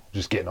know,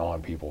 just getting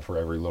on people for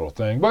every little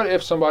thing. But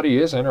if somebody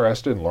is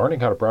interested in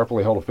learning how to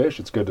properly hold a fish,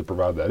 it's good to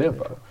provide that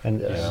info.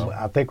 And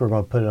I think we're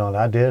going to put it on.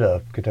 I did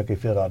a Kentucky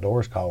Field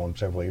Outdoors column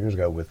several years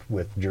ago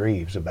with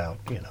Dreves about,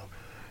 you know,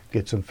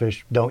 get some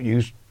fish. Don't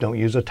use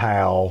a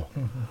towel.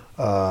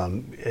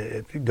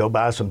 Go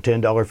buy some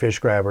 $10 fish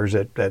grabbers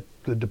at the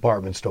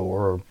department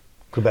store or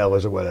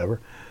Cabela's or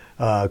whatever.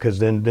 Because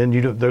then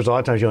there's a lot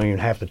of times you don't even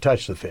have to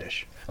touch the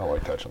fish. I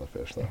like touching the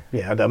fish, though.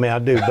 Yeah, I mean, I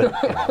do, but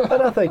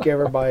but I think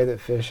everybody that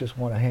fishes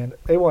want to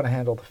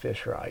handle the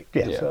fish right.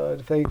 Yeah. So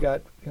if they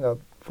got, you know,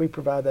 if we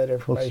provide that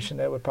information,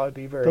 that would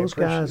probably be very those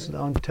guys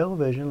on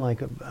television,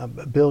 like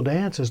Bill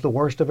Dance, is the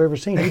worst I've ever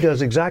seen. He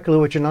does exactly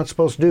what you're not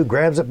supposed to do.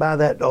 Grabs it by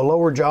that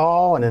lower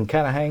jaw and then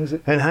kind of hangs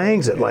it. And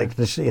hangs it like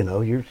this. You know,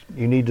 you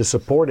need to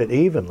support it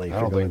evenly. I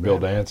don't think Bill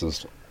Dance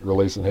is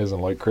releasing his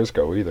in Lake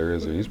Crisco either,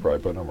 is he? He's probably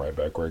putting them right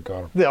back where he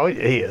caught them. Yeah,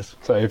 he is.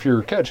 So if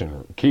you're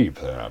catching keep,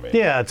 then I mean.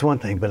 Yeah, it's one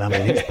thing, but I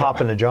mean, he's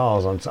popping the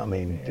jaws on some. I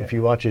mean, if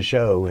you watch his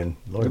show and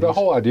the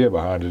whole idea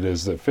behind it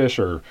is that fish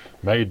are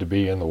made to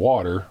be in the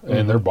water,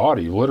 and their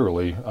body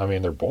literally, I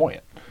mean, they're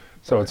buoyant.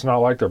 So it's not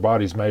like their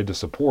body's made to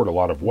support a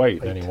lot of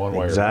weight in any one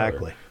way or another.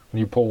 Exactly.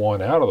 When you pull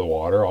one out of the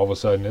water, all of a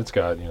sudden it's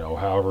got, you know,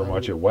 however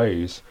much it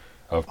weighs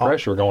of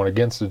pressure going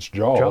against its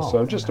jaw.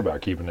 So just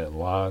about keeping it in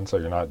line so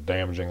you're not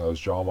damaging those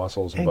jaw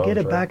muscles. And get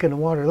it back in the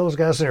water. Those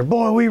guys there,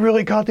 boy, we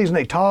really caught these. And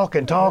they talk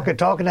and talk and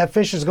talk. And that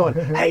fish is going,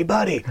 hey,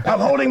 buddy, I'm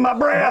holding my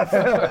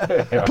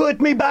breath. Put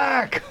me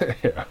back.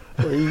 Yeah.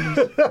 Please.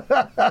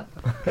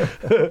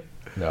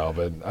 No,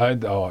 but I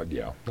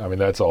mean,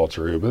 that's all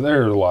true. But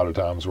there are a lot of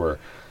times where,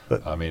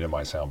 I mean, it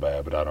might sound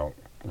bad, but I don't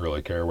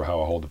really care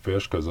how I hold the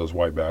fish because those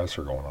white bass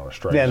are going on a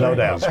string. Yeah, no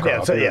doubt.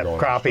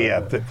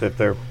 Crappie, if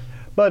they're.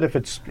 But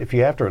if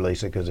you have to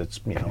release it because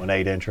it's, you know, an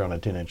 8-incher on a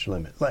 10-inch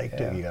limit lake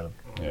too, you got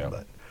to.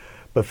 Yeah.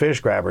 But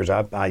fish grabbers,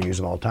 I use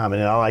them all the time,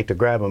 and I like to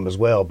grab them as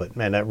well. But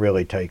man, that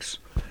really takes.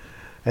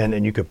 And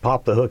then you could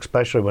pop the hook,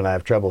 especially when I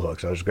have treble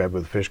hooks. I just grab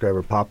with a fish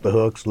grabber, pop the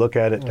hooks, look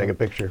at it, take a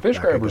picture. Fish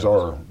grabbers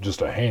are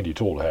just a handy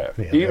tool to have.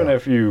 Yeah, even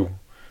if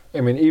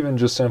even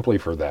just simply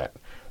for that,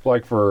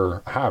 like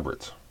for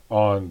hybrids.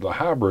 On the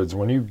hybrids,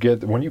 when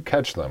you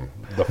catch them,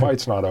 the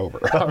fight's not over.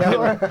 I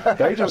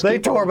mean, they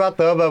tore about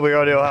the hubbub we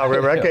on the Ohio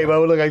River. I came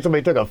over, looked like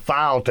somebody took a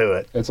file to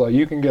it. It's like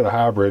you can get a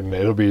hybrid and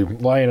it'll be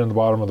laying in the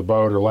bottom of the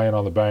boat or laying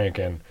on the bank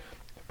and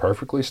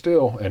perfectly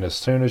still. And as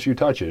soon as you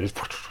touch it,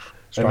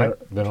 then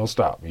it'll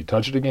stop. You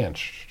touch it again.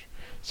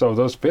 So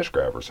those fish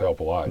grabbers help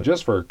a lot.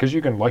 Just because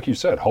you can, like you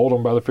said, hold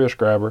them by the fish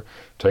grabber,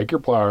 take your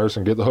pliers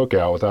and get the hook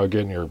out without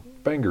getting your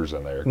fingers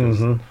in there.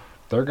 Because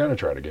they're going to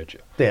try to get you.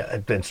 Yeah,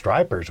 and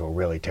stripers will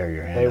really tear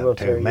your hand up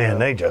too. Man,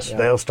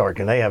 they'll start,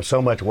 and they have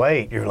so much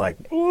weight. You're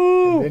like,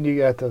 ooh. And then you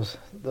got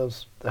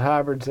the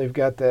hybrids. They've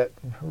got that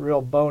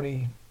real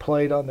bony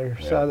plate on their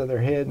side of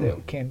their head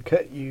that can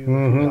cut you.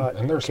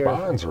 And their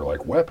spines are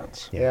like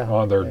weapons. Yeah.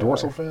 On their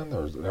dorsal fin,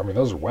 those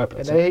are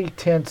weapons. And they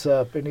tense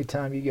up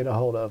anytime you get a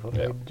hold of them.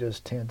 Yeah. They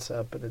just tense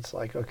up, and it's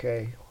like,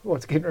 okay,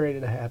 what's getting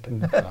ready to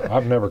happen?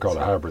 I've never caught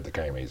a hybrid that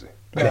came easy.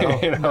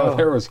 No,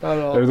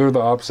 they're the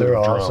opposite they're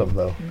of drum. Awesome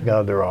though.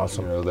 God, they're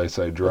awesome. You know, they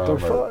say drum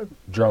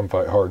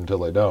fight hard until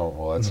they don't.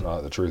 Well, that's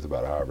not the truth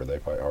about a hybrid. They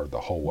fight hard the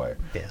whole way.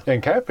 Yeah.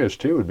 And catfish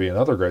too would be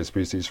another great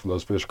species for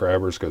those fish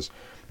grabbers because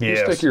you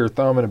stick your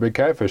thumb in a big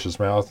catfish's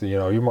mouth, you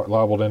know, you might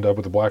liable to end up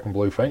with a black and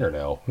blue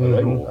fingernail.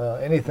 They will,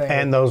 anything.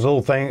 And those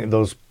little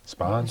those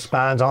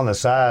spines on the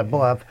side.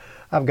 Boy,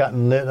 I've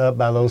gotten lit up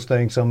by those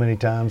things so many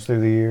times through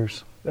the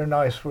years. They're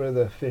nice for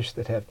the fish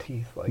that have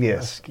teeth, like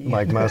muskie.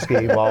 Like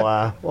muskie,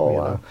 walleye. Walleye.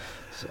 You know.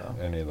 So.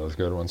 Any of those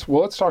good ones.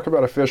 Well, let's talk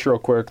about a fish real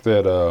quick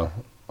that a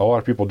lot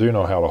of people do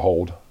know how to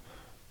hold.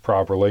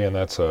 properly, and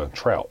that's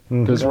trout.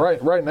 Because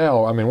right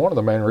now, I mean, one of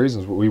the main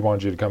reasons we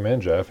wanted you to come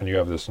in, Jeff, and you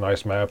have this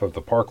nice map of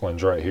the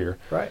parklands right here,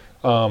 right,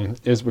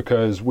 is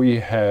because we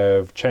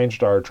have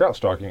changed our trout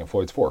stocking at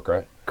Floyd's Fork,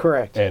 right?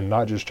 Correct. And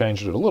not just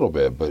changed it a little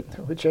bit, but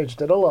we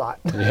changed it a lot.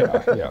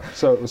 yeah.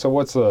 So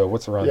what's the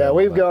rundown? Yeah,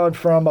 we've gone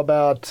from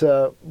about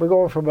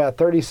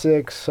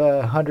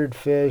 3,600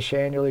 fish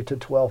annually to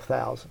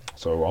 12,000.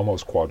 So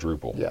almost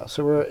quadruple. Yeah.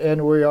 So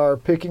we are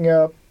picking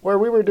up where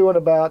we were doing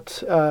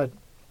about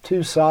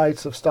 2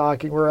 sites of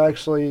stocking. We're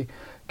actually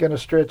going to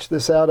stretch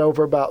this out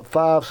over about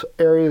 5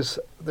 areas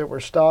that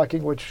we're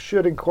stocking, which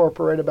should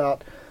incorporate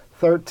about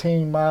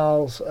 13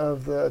 miles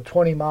of the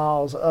 20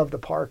 miles of the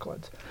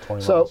parklands.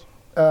 20 miles.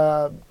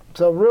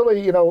 So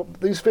really,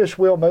 these fish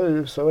will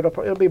move, so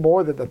it'll be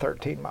more than the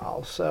 13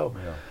 miles. So,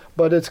 Yeah.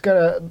 But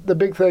the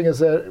big thing is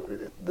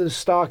that the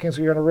stockings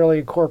are going to really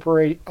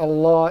incorporate a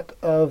lot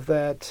of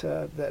that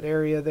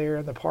area there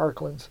in the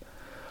parklands.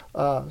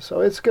 So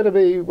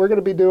we're going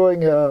to be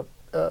doing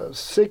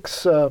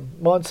 6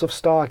 months of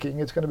stocking.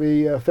 It's going to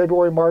be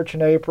February, March,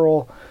 and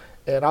April,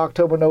 and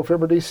October,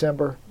 November,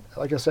 December.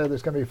 Like I said,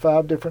 there's going to be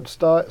 5 different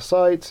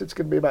sites. It's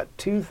going to be about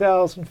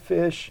 2,000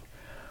 fish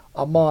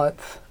a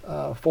month,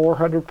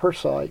 400 per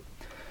site.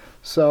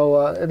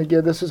 So, and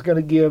again, this is going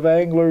to give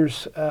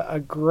anglers a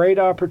great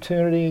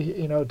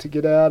opportunity, to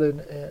get out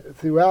and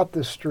throughout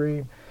this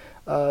stream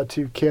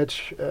to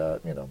catch,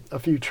 a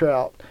few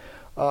trout.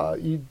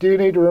 You do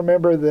need to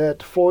remember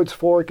that Floyd's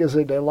Fork is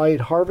a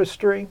delayed harvest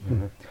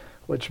stream,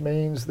 which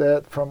means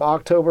that from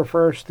October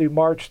 1st through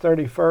March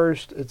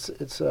 31st,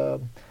 it's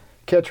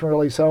catch and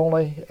release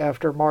only.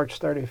 After March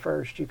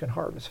 31st, you can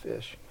harvest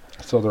fish.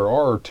 So there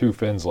are 2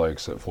 Finns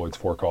Lakes at Floyd's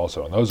Fork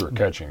also, and those are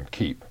catch and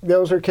keep.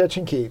 Those are catch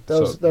and keep.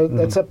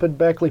 That's up in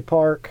Beckley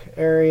Park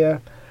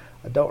area.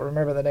 I don't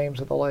remember the names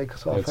of the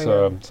lakes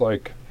offhand. It's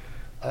like,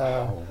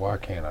 why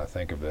can't I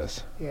think of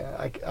this?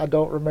 Yeah, I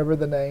don't remember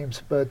the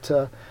names, but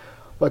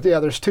yeah,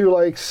 there's 2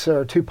 lakes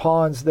or 2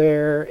 ponds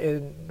there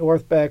in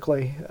North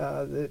Beckley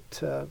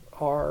that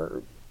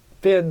are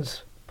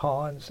Finn's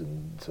ponds,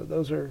 and so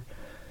those are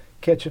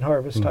catch and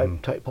harvest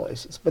type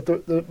places. But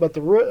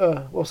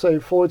we'll say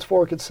Floyd's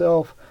Fork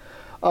itself,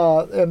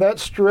 and that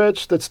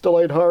stretch that's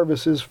delayed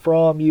harvest is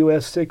from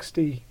US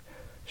 60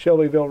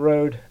 Shelbyville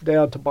Road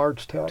down to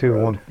Bardstown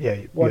Road.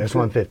 US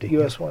 150.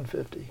 US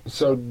 150.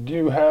 So do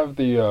you have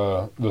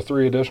the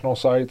 3 additional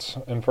sites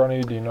in front of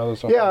you? Do you know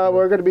this? Yeah,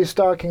 we're going to be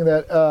stocking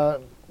that.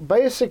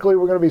 Basically,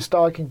 we're going to be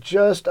stocking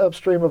just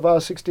upstream of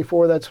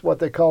I-64. That's what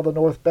they call the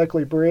North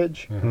Beckley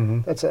Bridge.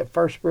 That's that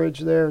first bridge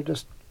there.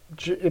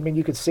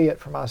 You could see it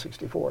from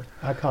I-64.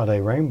 I caught a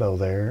rainbow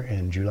there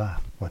in July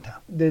one time.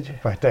 Did you?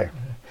 Right there.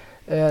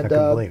 And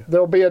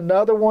there'll be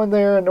another one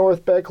there in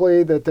North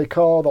Beckley that they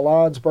call the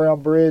Lyons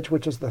Brown Bridge,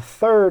 which is the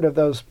 3rd of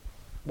those,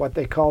 what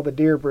they call the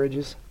deer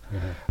bridges.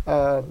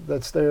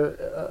 That's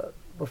there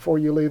before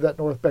you leave that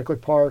North Beckley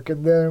Park.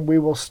 And then we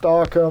will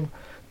stock them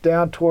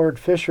down toward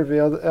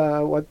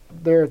Fisherville,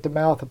 there at the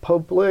mouth of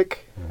Pope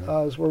Lick,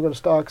 is we're going to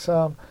stock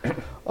some.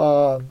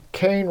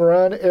 Cane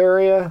Run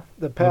area,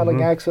 the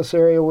paddling access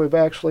area, we've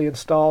actually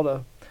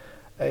installed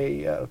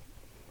a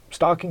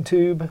stocking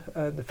tube,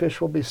 and the fish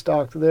will be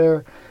stocked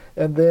there.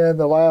 And then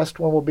the last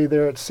one will be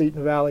there at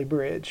Seton Valley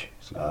Bridge.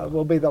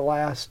 Will be the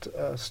last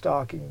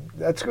stocking.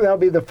 That'll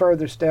be the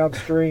furthest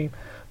downstream.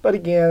 But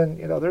again,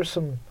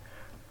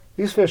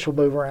 these fish will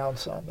move around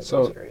some in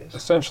those areas.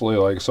 Essentially,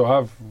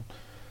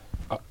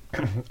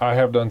 I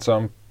have done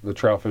the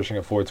trout fishing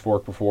at Floyd's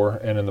Fork before,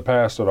 and in the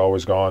past I'd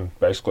always gone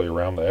basically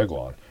around the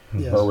Eglon,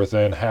 or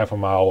within half a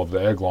mile of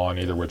the Eglon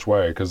either which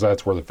way, because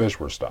that's where the fish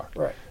were stocked.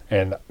 Right.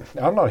 And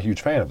I'm not a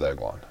huge fan of the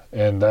Eglon,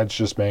 and that's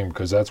just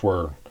because that's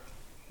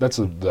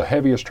the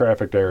heaviest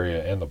trafficked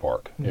area in the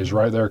park, is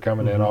right there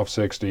coming in off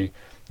 60,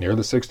 near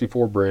the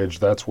 64 bridge.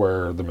 That's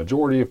where the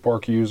majority of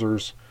park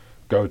users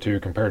go to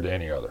compared to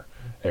any other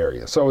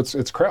area. So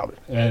it's crowded,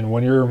 and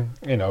when you're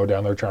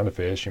down there trying to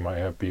fish, you might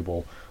have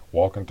people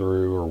walking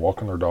through or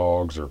walking their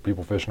dogs or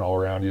people fishing all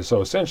around you.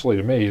 So essentially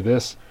to me,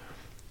 this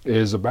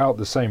is about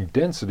the same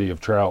density of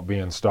trout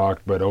being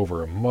stocked, but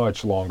over a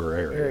much longer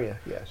area.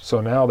 Yes. So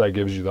now that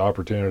gives you the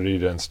opportunity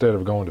to, instead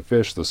of going to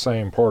fish the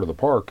same part of the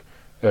park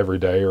every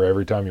day or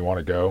every time you want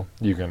to go,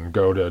 you can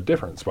go to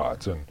different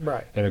spots and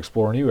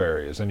explore new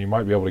areas. And you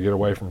might be able to get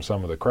away from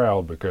some of the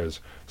crowd, because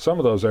some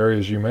of those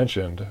areas you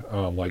mentioned,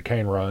 like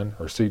Cane Run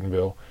or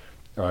Setonville,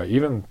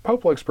 even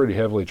Pope Lake's pretty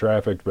heavily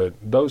trafficked, but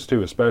those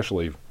 2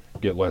 especially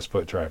get less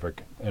foot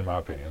traffic, in my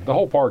opinion. The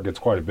whole park gets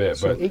quite a bit,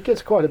 but it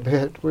gets quite a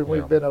bit when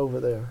we've been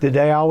over there. Did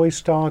they always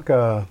stock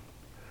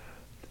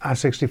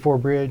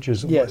I-64 bridge?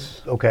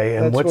 Yes. Okay,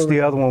 and what's the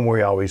other one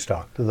we always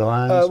stock? The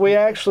Lions? We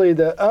actually,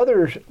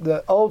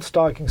 the old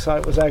stocking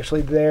site was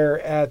actually there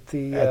at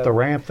the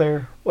ramp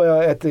there?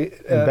 Well, at the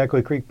in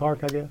Beckley Creek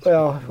Park, I guess.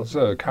 Well, it's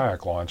a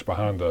kayak launch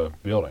behind the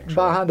buildings.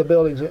 Behind the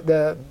buildings,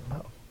 the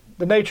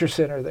nature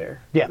center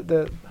there. Yeah.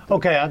 There,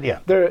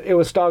 it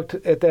was stocked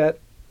at that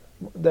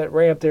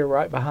ramp there,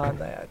 right behind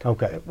that.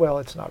 Okay. Well,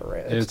 it's not a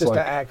ramp. It's just an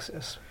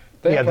access.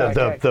 They Yeah,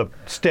 have the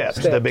steps,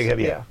 the big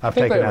heavy. yeah. I've I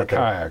think taken they have out a there.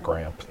 kayak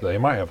ramp. They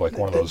might have like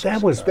one of those.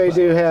 That was- They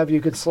do have,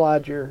 you could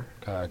slide your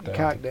kayak down.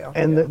 kayak down.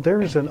 And yeah.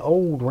 there's an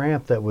old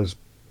ramp that was,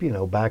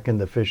 back in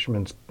the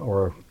Fisherman's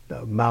or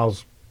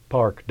Miles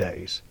Park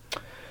days,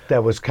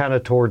 that was kind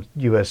of toward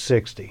US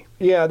 60.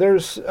 Yeah,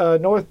 there's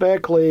North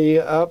Beckley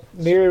up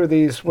near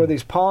where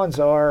these ponds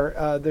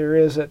are. There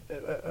is a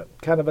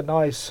kind of a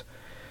nice,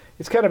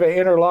 it's kind of an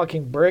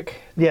interlocking brick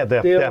Yeah,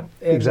 deal, and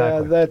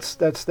exactly.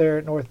 that's there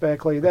at North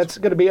Beckley. That's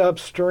going to be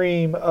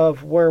upstream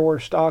of where we're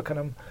stocking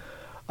them.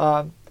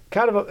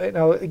 Kind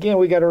of, again,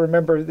 we got to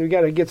remember we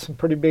got to get some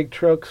pretty big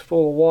trucks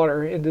full of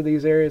water into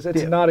these areas.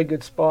 It's Yeah. not a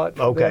good spot.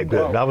 For Okay, them.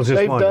 good. I was just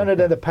They've wondering. done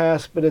it in the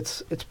past, but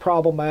it's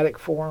problematic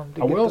for them.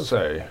 I will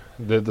say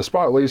that the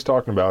spot Lee's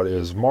talking about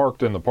is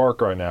marked in the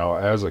park right now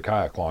as a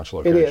kayak launch it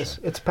location. is.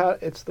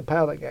 It's the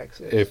paddling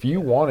access. If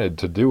you wanted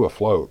to do a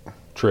float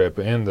trip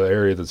in the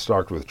area that's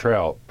stocked with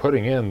trout,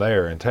 putting in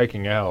there and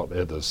taking out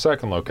at the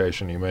second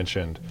location you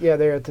mentioned, Yeah,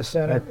 they're at the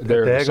center.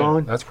 there, the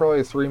Egg-On? that's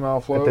probably a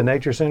 3-mile float. At the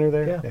nature center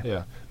there? Yeah.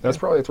 Yeah, that's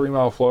probably a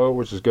 3-mile float,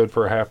 which is good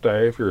for a half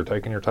day if you're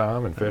taking your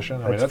time and fishing.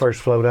 That's the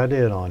first float I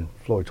did on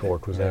Floyd's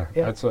Fork was there.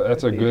 Yeah. That's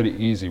a good,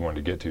 easy one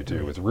to get to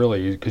too. It's really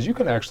easy because you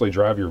can actually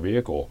drive your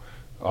vehicle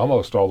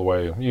almost all the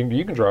way.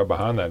 You can drive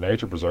behind that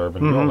nature preserve,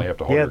 and you only have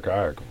to hold Yeah. your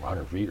kayak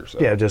 100 feet or so.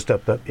 Yeah, just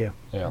up that, yeah.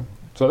 Yeah.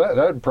 So that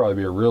would probably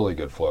be a really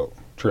good float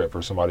trip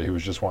for somebody who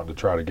was just wanting to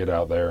try to get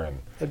out there, and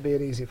It'd be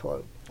an easy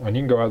float. you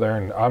can go out there.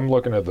 And I'm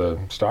looking at the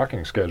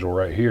stocking schedule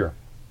right here,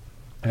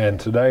 and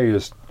today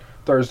is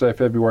Thursday,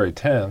 February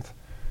 10th.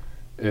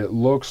 It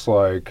looks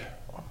like,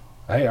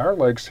 hey, our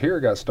lakes here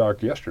got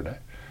stocked yesterday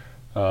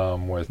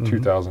with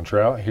 2,000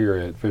 trout here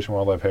at Fish and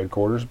Wildlife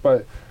Headquarters,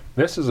 but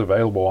this is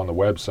available on the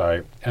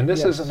website, and this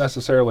Yes. isn't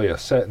necessarily a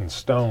set in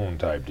stone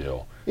type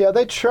deal. Yeah,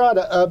 they try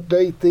to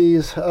update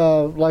these.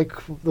 Like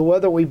the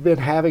weather we've been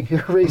having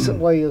here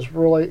recently is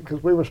really,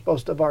 because we were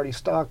supposed to have already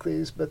stocked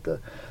these, but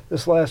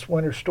this last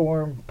winter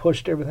storm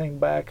pushed everything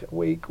back a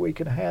week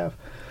and a half.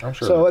 I'm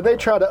sure. So they're they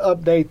try to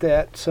update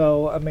that.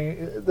 So I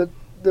mean,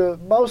 the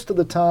most of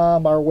the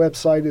time our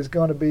website is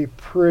going to be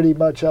pretty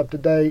much up to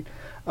date,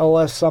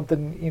 unless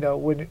something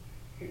when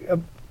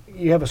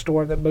you have a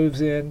storm that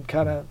moves in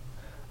kind of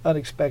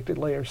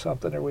unexpectedly or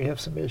something, or we have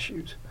some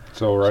issues.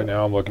 So right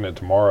now I'm looking at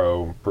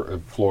tomorrow,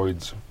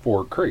 Floyd's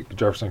Fork Creek,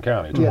 Jefferson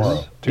County, tomorrow.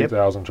 Yes.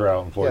 2,000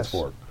 trout in Floyd's Yes.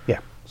 Fork. Yeah.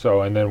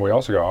 So, and then we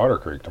also got Otter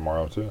Creek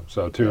tomorrow too.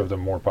 So two of the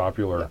more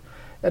popular.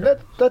 And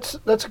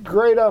that's a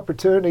great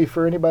opportunity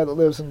for anybody that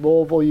lives in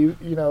Louisville.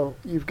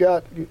 You've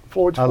got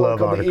Floyd's I Fork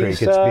love on Otter the Creek.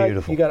 east It's side.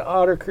 beautiful. You got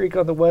Otter Creek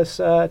on the west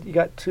side. You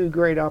got two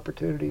great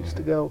opportunities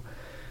to go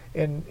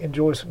and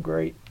enjoy some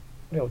great,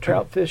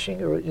 trout fishing,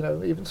 or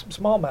even some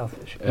smallmouth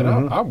fishing. And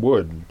I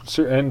would.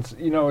 And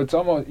it's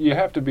almost, you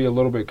have to be a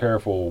little bit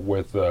careful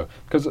with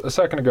because a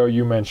second ago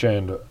you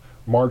mentioned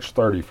March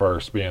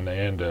 31st being the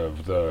end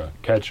of the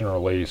catch and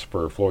release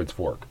for Floyd's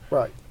Fork.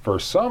 Right. For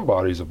some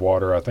bodies of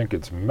water, I think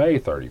it's May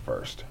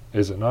 31st.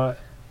 Is it not?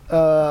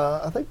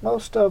 I think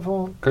most of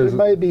them. There 'Cause-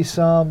 may be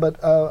some,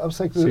 but I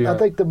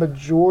think the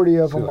majority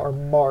of them are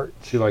March.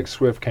 See, like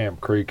Swift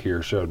Camp Creek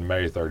here showed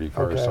May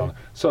 31st. Okay.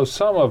 So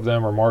some of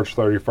them are March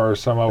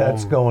 31st. Some of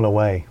That's them. going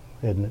away,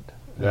 isn't it?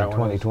 That In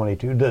one is?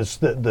 2022.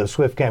 The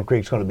Swift Camp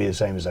Creek's going to be the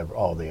same as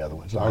all the other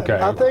ones. Okay.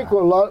 I think a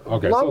lot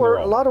Okay, so they're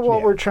all of what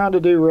March. we're trying to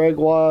do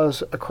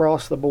reg-wise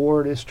across the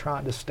board is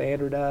trying to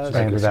standardize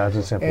Standardize and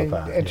and,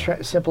 simplify. and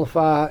yeah.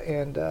 simplify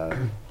and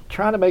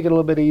trying to make it a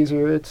little bit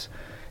easier. It's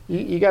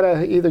you got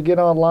to either get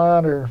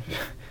online or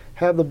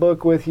have the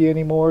book with you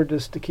anymore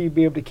just to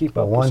be able to keep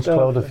Well, up with one's stuff.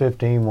 12 to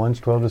 15, one's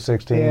 12 to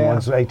 16, Yeah.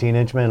 one's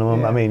 18-inch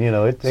minimum. Yeah. I mean,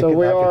 So I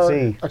could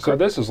see. So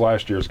this is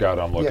last year's guide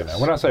I'm looking Yes.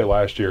 at. When I say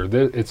last year,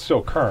 it's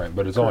still current,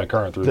 but it's only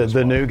current through this The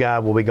month. new guy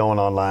will be going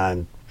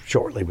online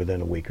shortly,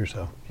 within a week or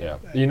so. Yeah.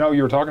 You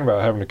were talking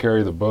about having to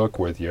carry the book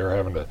with you, or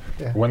having to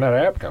Yeah. when that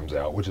app comes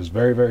out, which is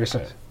very, very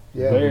soon.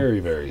 Yeah. Very,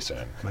 very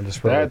soon. I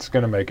just wrote That's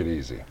going to make it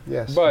easy.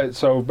 Yes. But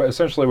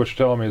essentially what you're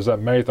telling me is that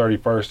May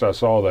 31st I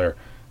saw there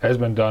has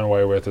been done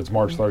away with. It's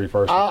March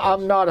 31st.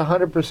 I'm not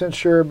 100%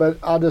 sure, but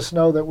I just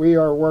know that we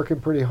are working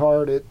pretty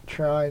hard at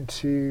trying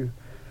to.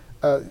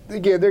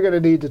 Again, they're going to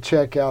need to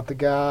check out the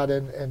guide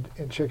and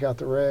check out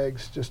the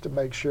regs just to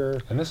make sure.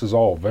 And this is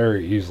all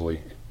very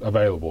easily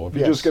available. If you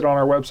Yes. just get on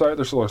our website,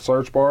 there's a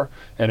search bar,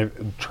 and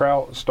if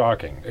trout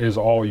stocking is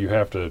all you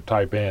have to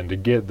type in to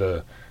get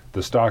the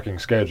stocking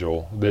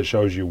schedule that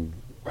shows you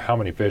how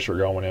many fish are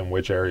going in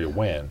which area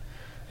when.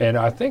 And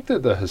I think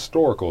that the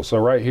historical, so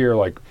right here,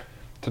 like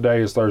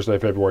today is Thursday,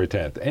 February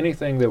 10th.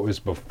 Anything that was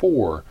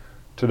before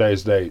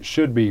today's date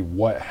should be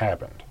what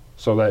happened.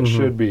 So that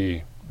should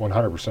be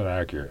 100%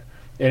 accurate.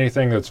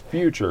 Anything that's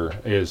future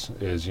is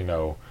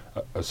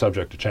a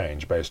subject to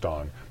change based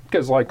on,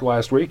 because like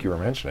last week you were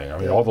mentioning, I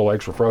mean, all the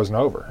lakes were frozen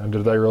over. And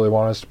did they really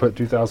want us to put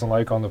 2,000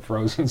 lake on the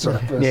frozen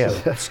surface?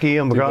 Yeah, ski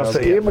them across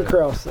Get the. them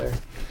across there.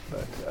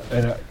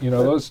 And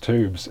those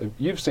tubes,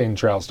 you've seen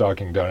trout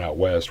stocking done out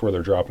west where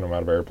they're dropping them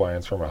out of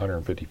airplanes from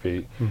 150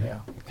 feet. Yeah.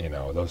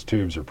 Those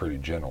tubes are pretty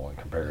gentle in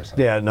comparison.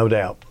 Yeah, no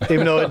doubt.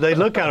 Even though they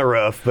look kind of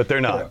rough, but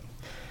they're not.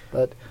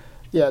 But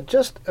Yeah,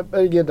 just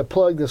again to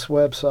plug this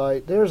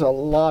website, there's a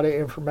lot of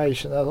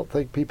information. I don't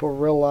think people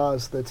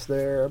realize that's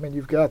there. I mean,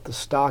 you've got the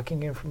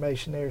stocking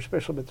information there,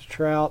 especially with the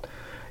trout,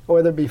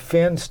 whether it be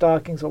fin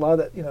stockings, a lot of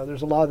that,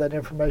 there's a lot of that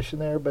information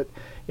there. But,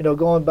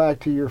 going back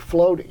to your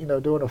float,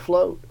 doing a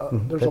float,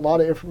 there's a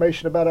lot of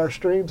information about our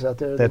streams out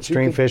there. That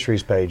stream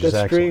fisheries page is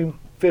excellent. Stream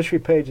fishery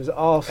page is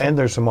awesome. And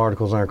there's some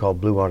articles on there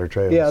called Blue Water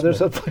Trails. Yeah, there's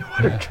a Blue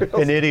Water Trails.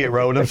 An idiot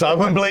wrote them, so I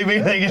wouldn't believe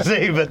anything you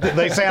see, but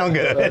they sound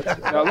good.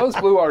 Now, those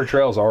Blue Water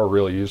Trails are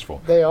really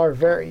useful. They are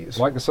very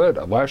useful. Like I said,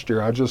 last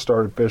year I just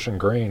started fishing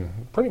green.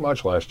 Pretty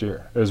much last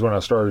year is when I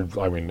started.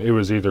 I mean, it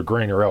was either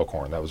green or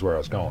elkhorn. That was where I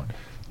was going.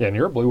 And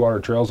your Blue Water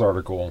Trails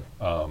article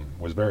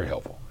was very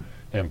helpful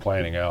in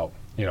planning out,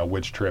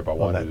 which trip I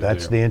wanted to do.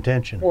 That's the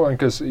intention. Well,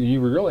 because you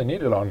really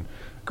need it on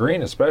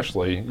green,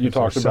 especially. You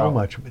talked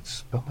about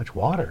it's so much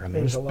water. I mean,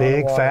 There's it's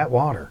big, fat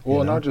water.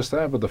 Well, not just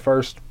that, but the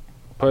first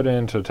put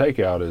into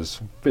takeout is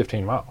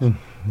 15 miles.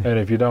 And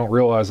if you don't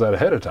realize that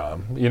ahead of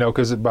time,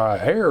 because by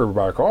air or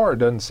by car, it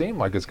doesn't seem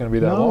like it's going to be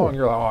that long.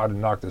 You're like, oh, I'd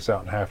knock this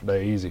out in half a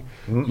day easy.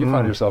 You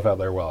find yourself out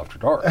there well after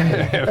dark.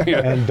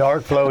 And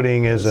dark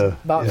floating is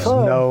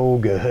no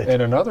good.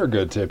 And another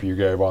good tip you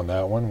gave on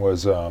that one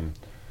was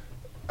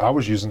I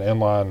was using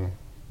inline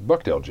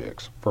bucktail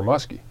jigs for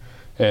muskie.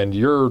 And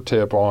your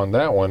tip on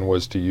that one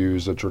was to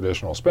use a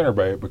traditional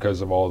spinnerbait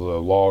because of all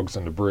the logs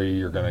and debris.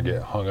 You're going to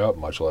get hung up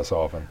much less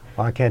often.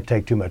 Well, I can't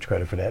take too much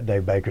credit for that.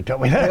 Dave Baker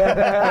told me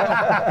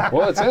that.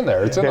 Well, it's in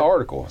there. It's in the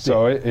article.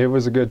 So it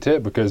was a good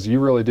tip because you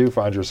really do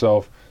find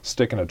yourself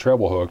sticking a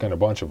treble hook in a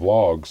bunch of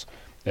logs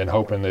and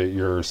hoping that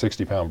your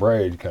 60-pound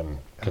braid can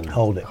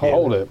hold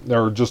it,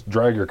 or just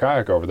drag your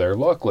kayak over there.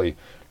 Luckily,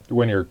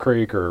 when you're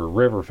creek or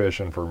river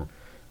fishing for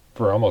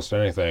almost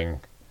anything,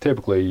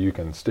 typically you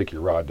can stick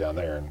your rod down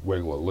there and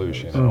wiggle it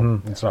loose.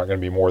 It's not going to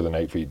be more than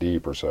 8 feet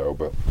deep or so.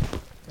 But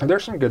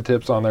there's some good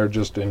tips on there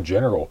just in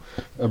general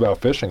about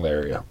fishing the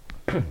area,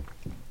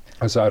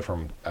 aside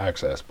from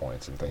access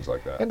points and things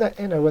like that.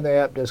 And when the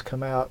app does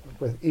come out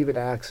with even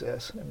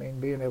access, I mean,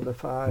 being able to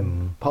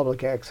find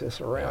public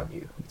access around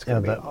you, it's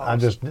going to be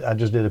awesome. I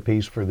just did a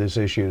piece for this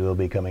issue that'll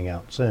be coming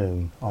out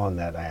soon on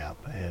that app,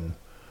 and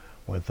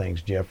one of the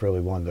things Jeff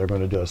really wanted, they're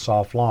going to do a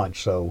soft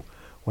launch. So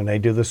when they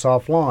do the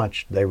soft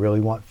launch, they really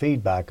want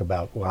feedback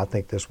about, well, I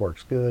think this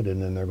works good,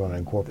 and then they're going to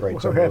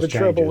incorporate some of those changes.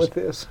 We're having trouble with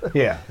this.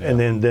 Yeah, and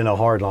then a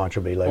hard launch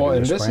will be later Well,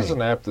 and this this is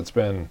an app that's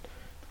been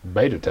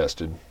beta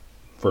tested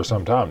for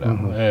some time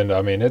now. And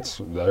I mean,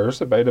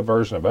 there's a beta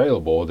version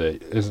available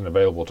that isn't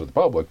available to the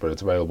public, but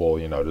it's available,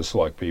 to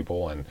select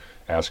people and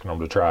asking them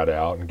to try it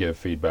out and give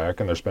feedback.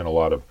 And there's been a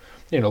lot of,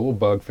 little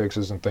bug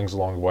fixes and things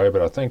along the way.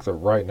 But I think that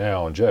right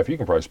now, and Jeff, you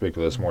can probably speak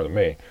to this more than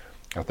me,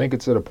 I think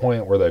it's at a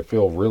point where they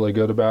feel really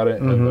good about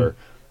it, and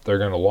they're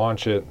going to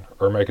launch it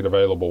or make it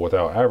available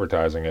without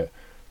advertising it,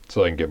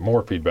 so they can get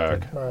more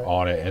feedback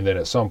on it. And then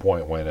at some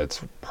point when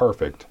it's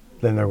perfect,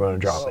 then they're going to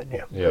drop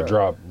it. Yeah,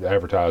 drop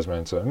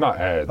advertisements, not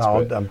ads,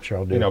 but I'm sure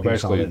I'll do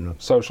basically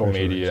social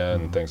media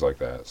and things like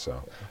that.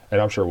 So,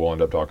 and I'm sure we'll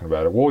end up talking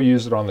about it. We'll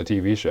use it on the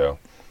TV show.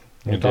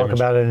 And talk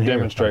about it in here.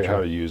 Demonstrate how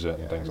to use it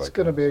and things like that. It's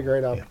going to be a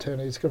great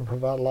opportunity. It's going to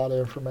provide a lot of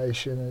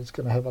information, and it's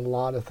going to have a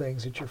lot of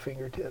things at your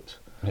fingertips.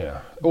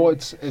 Yeah. Well,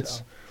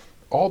 it's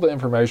all the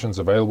information's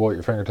available at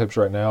your fingertips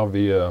right now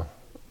via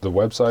the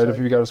website if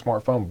you've got a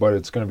smartphone, but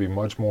it's going to be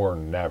much more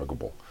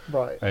navigable.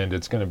 Right. And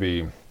it's going to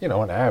be,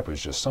 an app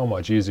is just so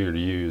much easier to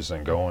use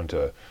than going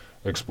to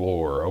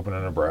Explore,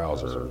 opening a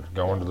browser,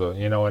 going to the,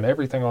 and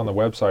everything on the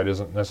website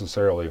isn't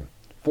necessarily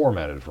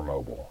formatted for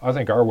mobile. I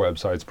think our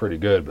website's pretty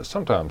good, but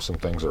sometimes some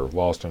things are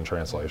lost in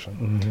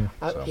translation.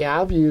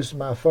 I've used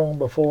my phone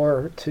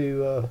before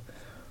to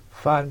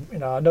find,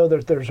 I know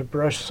that there's a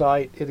brush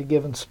site at a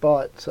given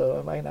spot,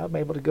 so I'm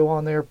able to go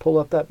on there, pull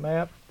up that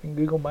map in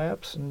Google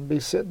Maps, and be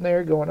sitting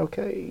there going,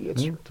 okay,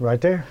 it's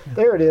right there.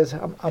 There it is.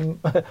 I'm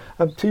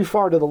too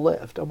far to the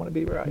left. I want to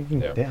be right.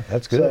 Yeah,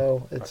 that's good.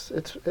 So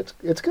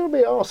it's going to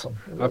be awesome.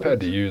 I've had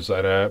to use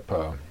that app.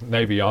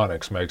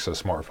 Navionics makes a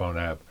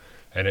smartphone app,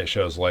 and it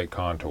shows lake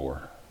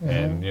contour.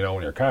 And,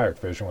 when you're kayak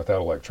fishing without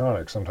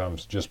electronics,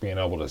 sometimes just being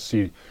able to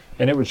see,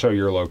 and it would show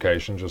your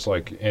location just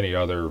like any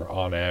other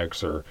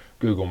OnX or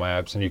Google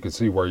Maps, and you could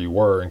see where you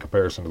were in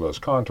comparison to those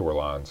contour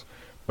lines.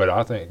 But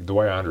I think the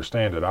way I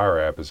understand it, our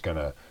app is going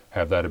to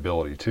have that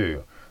ability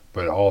too,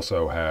 but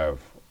also have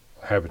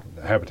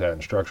habitat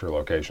and structure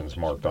locations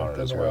marked on it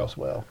as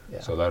well. Yeah.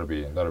 So that'll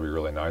be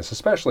really nice,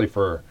 especially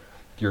for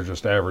your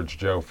just average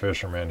Joe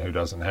fisherman who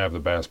doesn't have the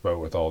bass boat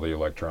with all the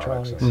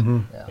electronics.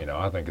 And,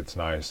 I think it's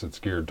nice. It's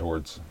geared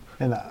towards.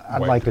 And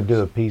I'd like to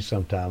do a piece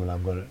sometime, and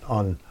I'm going to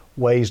on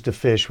ways to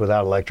fish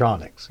without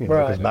electronics.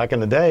 Because back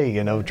in the day,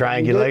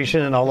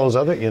 triangulation and all those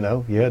other,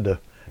 you had to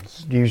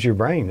use your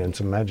brain and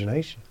some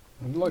imagination.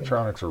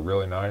 Electronics are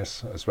really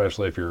nice,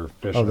 especially if you're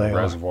fishing a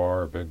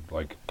reservoir, a big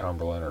like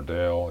Cumberland or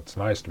Dale. It's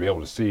nice to be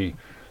able to see,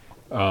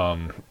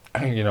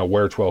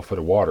 where 12 foot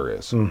of water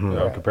is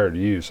compared to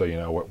you. So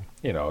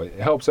it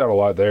helps out a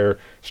lot there.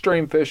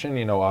 Stream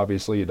fishing,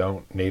 obviously you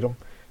don't need them,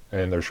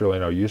 and there's really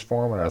no use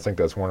for them. And I think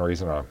that's one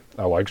reason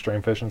I like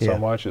stream fishing so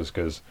much, is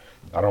because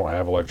I don't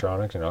have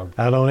electronics, I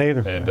don't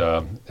either. And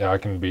I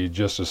can be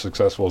just as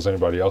successful as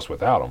anybody else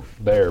without them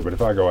there. But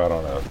if I go out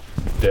on a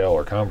Dale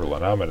or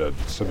Cumberland, I'm at a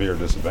severe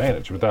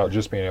disadvantage without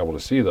just being able to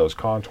see those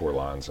contour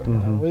lines.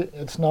 And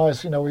it's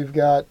nice, we've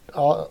got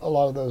a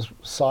lot of those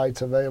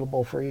sites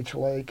available for each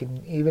lake,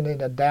 and even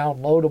in a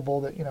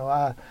downloadable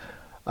that,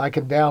 I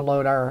can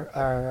download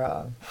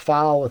our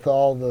file with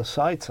all the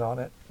sites on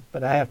it,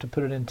 but I have to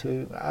put it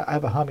into, I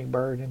have a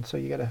Humminbird, and so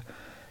you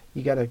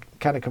gotta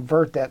kind of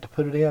convert that to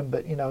put it in,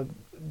 but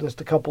just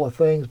a couple of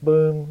things,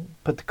 boom,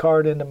 put the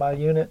card into my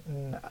unit,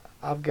 and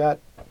I've got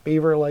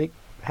Beaver Lake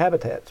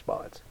habitat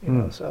spots,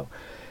 so,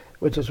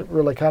 which is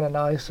really kind of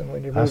nice. And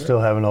when you're I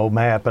still have an old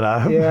map,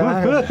 but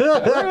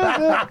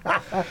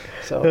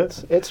so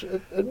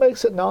it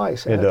makes it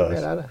nice. It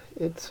does.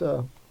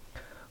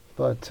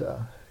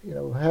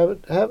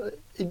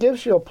 It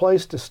gives you a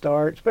place to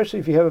start, especially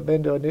if you haven't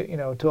been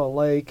to to a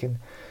lake, and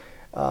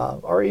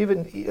or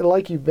even a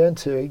lake you've been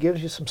to. It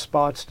gives you some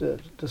spots to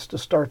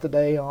start the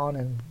day on,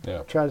 and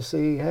try to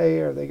see, hey,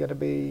 are they going to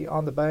be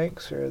on the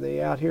banks, or are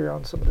they out here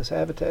on some of this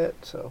habitat?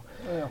 So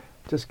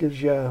just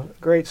gives you a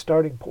great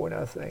starting point,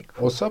 I think.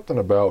 Well, something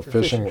about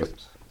fishing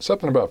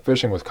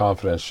with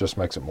confidence just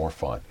makes it more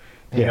fun.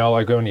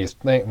 Like when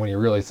you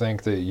really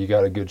think that you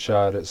got a good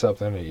shot at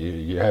something,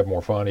 you have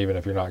more fun even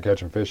if you're not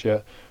catching fish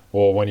yet.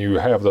 Well, when you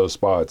have those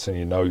spots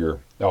and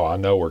I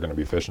know we're going to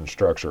be fishing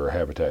structure or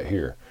habitat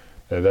here.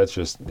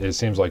 It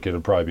seems like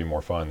it'd probably be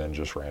more fun than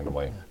just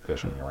randomly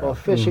fishing around. Well,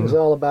 fishing's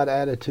all about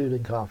attitude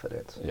and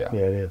confidence. Yeah,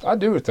 it is. I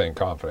do think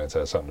confidence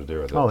has something to do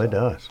with it. Oh, it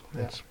does.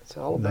 It's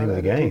all about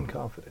attitude and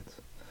confidence.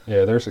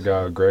 Yeah, there's a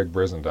guy, Greg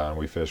Brizendine,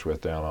 we fish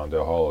with down on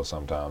Del Hollow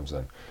sometimes,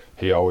 and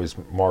he always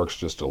marks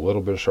just a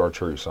little bit of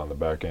chartreuse on the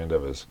back end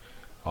of his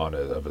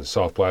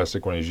soft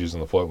plastic. When he's using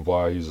the float and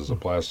fly, he uses a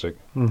plastic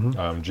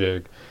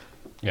jig.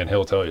 And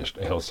he'll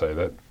say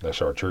that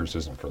chartreuse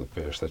isn't for the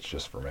fish, that's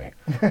just for me.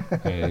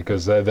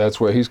 Because that's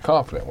what he's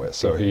confident with.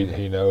 So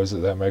he knows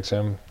that makes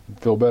him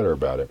feel better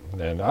about it.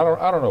 And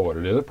I don't know what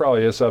it is. It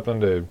probably is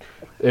something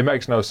it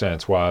makes no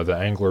sense why the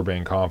angler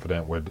being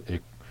confident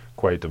would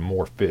equate to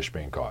more fish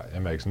being caught. It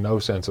makes no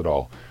sense at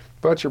all.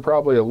 But you're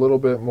probably a little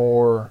bit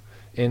more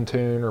in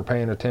tune or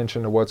paying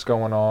attention to what's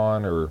going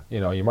on, or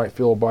you might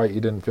feel a bite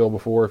you didn't feel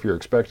before if you're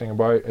expecting a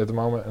bite at the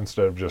moment,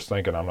 instead of just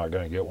thinking I'm not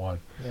going to get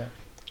one. Yeah.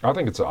 I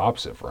think it's the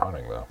opposite for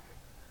hunting, though.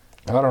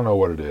 I don't know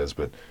what it is,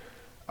 but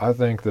I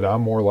think that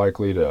I'm more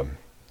likely to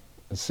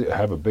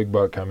have a big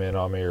buck come in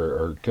on me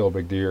or kill a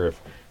big deer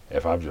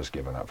if I've just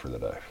given up for the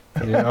day.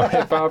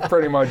 If I've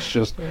pretty much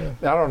just, I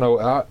don't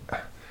know.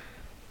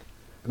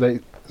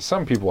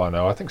 Some people I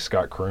know, I think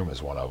Scott Kroom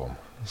is one of them.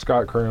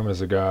 Scott Kroom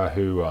is a guy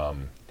who,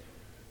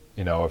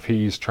 if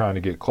he's trying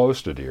to get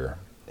close to deer,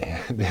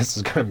 and this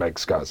is going to make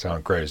Scott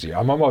sound crazy.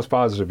 I'm almost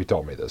positive he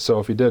told me this, so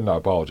if he didn't, I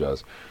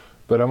apologize.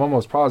 But I'm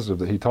almost positive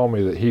that he told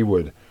me that he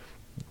would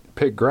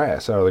pick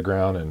grass out of the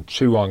ground and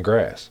chew on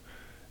grass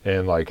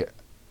and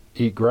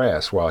eat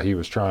grass while he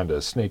was trying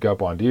to sneak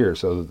up on deer,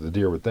 so that the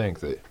deer would think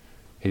that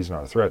he's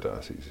not a threat to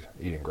us. He's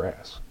eating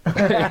grass.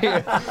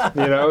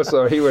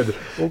 So he would.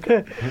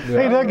 Okay.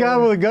 Hey, that guy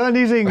with a gun,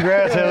 he's eating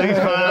grass. Hell, he's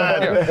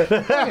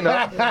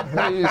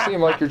fine. You seem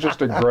like you're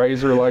just a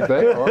grazer like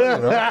they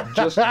are.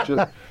 Just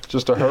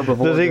a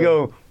herbivore. Does he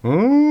go?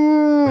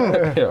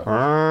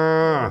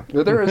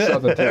 But there is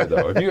something to it,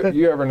 though. If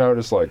you ever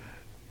notice,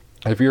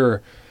 if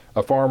you're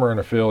a farmer in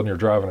a field and you're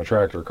driving a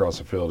tractor across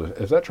the field,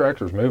 if that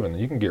tractor's moving,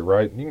 you can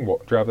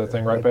drive that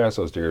thing right past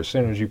those deer as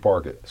soon as you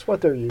park it. It's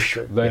what they're used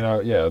to. They know,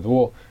 yeah.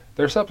 Well,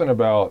 there's something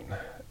about,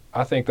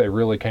 I think they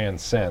really can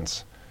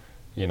sense,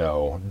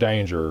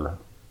 danger,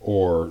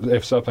 or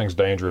if something's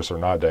dangerous or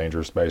not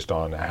dangerous based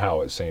on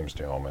how it seems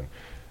to them. And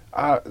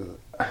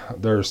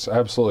there's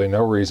absolutely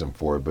no reason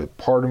for it, but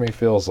part of me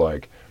feels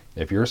like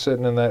if you're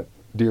sitting in that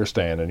deer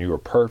stand and you are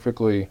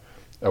perfectly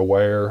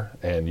aware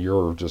and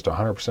you're just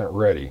 100%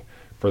 ready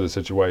for the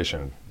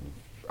situation,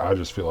 I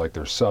just feel like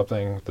there's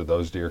something that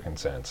those deer can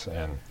sense,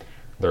 and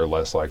they're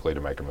less likely to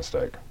make a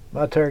mistake.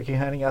 My turkey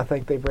hunting, I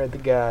think they've read the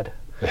guide,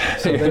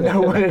 so they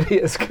know what it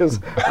is,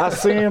 because I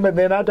see them and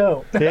then I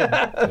don't.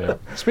 Yeah.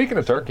 Speaking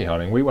of turkey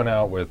hunting, we went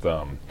out with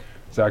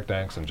Zach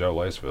Danks and Joe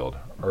Lacefield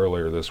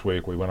earlier this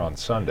week. We went on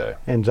Sunday.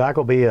 And Zach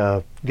will be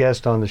a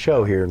guest on the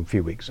show here in a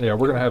few weeks. Yeah,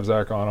 we're going to have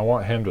Zach on. I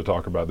want him to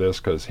talk about this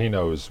because he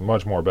knows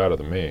much more about it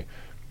than me.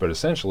 But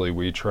essentially,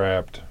 we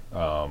trapped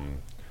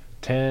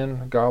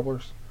 10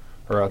 gobblers,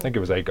 or I think it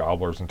was 8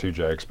 gobblers and 2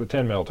 jakes, but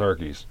 10 male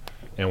turkeys,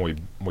 and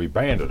we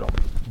banded them.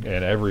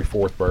 And every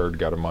fourth bird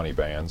got a money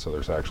band, so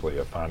there's actually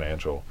a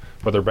financial,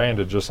 but they're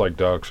banded just like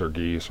ducks or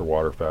geese or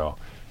waterfowl,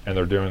 and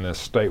they're doing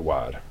this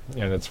statewide.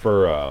 And it's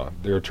for,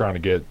 they're trying to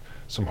get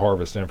some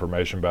harvest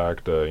information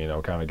back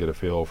to, kind of get a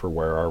feel for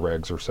where our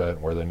regs are set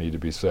and where they need to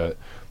be set.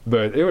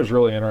 But it was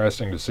really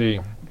interesting to see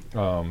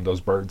those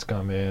birds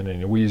come in,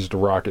 and we used a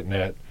rocket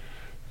net,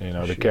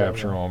 to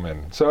capture them.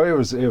 And so it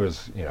was,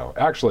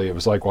 actually it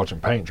was like watching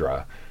paint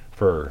dry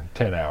for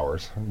 10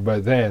 hours.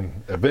 But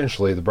then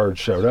eventually the birds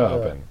showed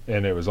up,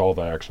 and it was all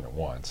the action at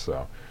once.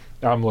 So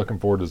I'm looking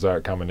forward to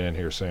Zach coming in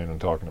here soon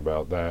and talking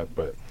about that.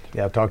 But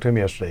yeah, I talked to him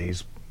yesterday.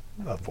 He's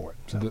up for it.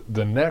 So.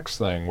 The next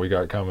thing we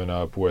got coming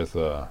up with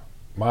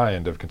my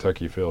end of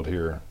Kentucky Field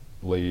here,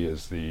 Lee,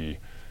 is the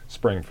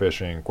spring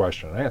fishing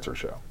question and answer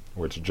show,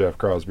 which Jeff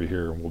Crosby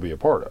here will be a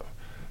part of.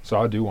 So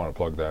I do want to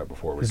plug that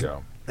before we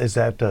go. Is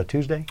that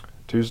Tuesday?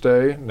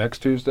 Next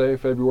Tuesday,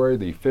 February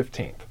the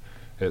 15th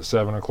at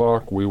 7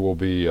 o'clock. We will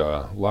be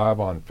live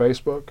on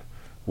Facebook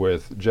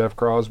with Jeff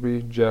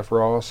Crosby, Jeff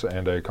Ross,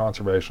 and a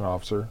conservation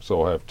officer. So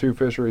we'll have 2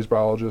 fisheries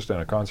biologists and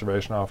a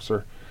conservation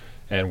officer.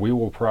 And we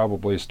will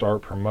probably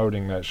start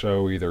promoting that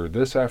show either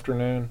this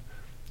afternoon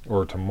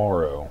or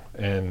tomorrow.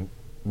 And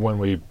when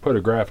we put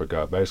a graphic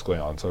up, basically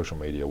on social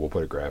media, we'll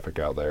put a graphic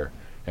out there,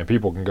 and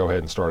people can go ahead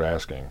and start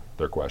asking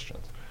their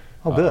questions.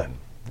 Oh, good.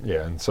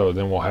 Yeah, and so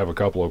then we'll have a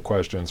couple of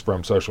questions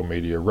from social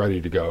media ready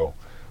to go,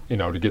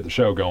 to get the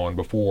show going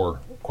before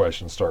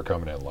questions start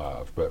coming in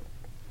live. But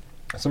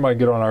somebody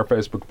get on our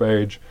Facebook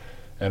page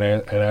and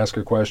ask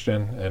a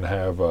question and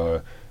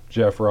have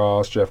Jeff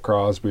Ross, Jeff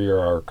Crosby, or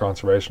our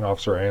conservation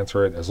officer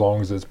answer it, as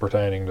long as it's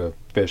pertaining to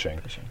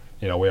fishing.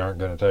 We aren't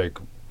going to take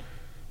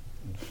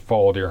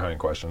fall deer hunting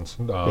questions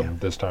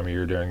this time of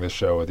year during this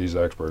show with these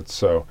experts.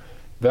 So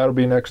that'll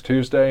be next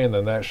Tuesday, and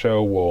then that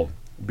show will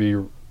be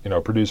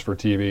produced for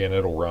TV, and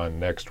it'll run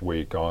next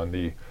week on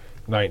the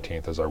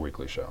 19th as our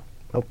weekly show.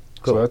 Oh,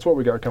 cool. So that's what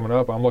we got coming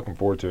up. I'm looking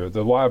forward to it.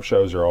 The live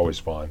shows are always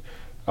fun.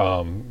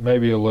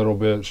 Maybe a little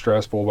bit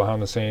stressful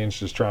behind the scenes,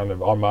 just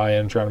on my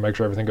end, trying to make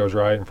sure everything goes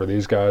right, and for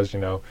these guys,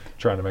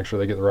 trying to make sure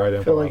they get the right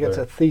info. I feel like it's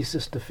a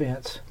thesis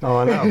defense. Oh,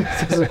 I know.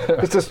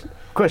 It's just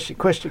question.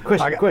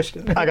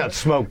 I got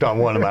smoked on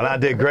one of mine. I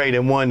did great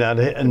in one,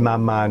 and my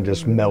mind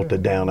just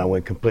melted down. I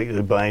went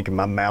completely blank, and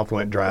my mouth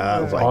went dry.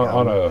 I was like,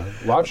 on a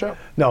live show?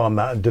 No, I'm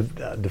not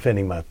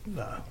defending my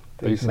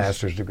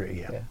master's degree.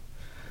 Yeah,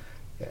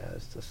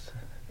 it's just.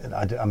 And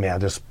I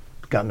just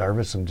got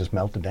nervous and just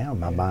melted down.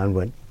 My mind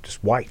went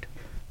just white.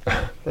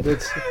 But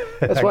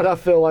that's what I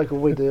feel like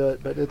when we do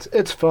it. But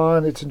it's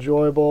fun, it's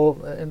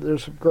enjoyable, and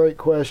there's some great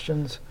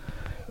questions,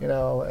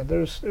 and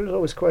there's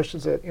always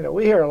questions that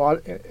we hear a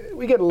lot.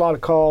 We get a lot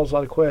of calls, a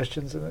lot of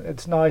questions, and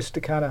it's nice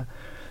to kind of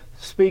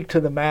speak to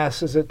the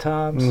masses at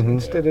times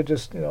instead of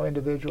just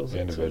individuals.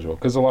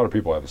 Because a lot of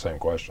people have the same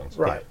questions,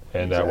 right?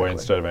 And that way,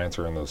 instead of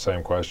answering the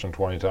same question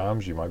 20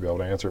 times, you might be able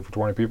to answer it for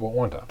 20 people at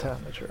one time.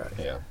 That's right.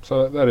 Yeah,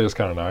 so that is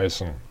kind of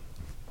nice, and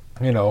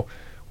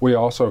we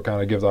also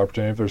kind of give the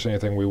opportunity if there's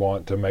anything we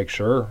want to make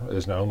sure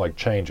is known, like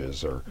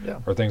changes or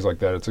things like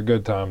that. It's a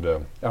good time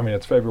to.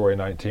 It's February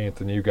 19th.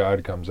 The new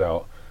guide comes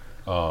out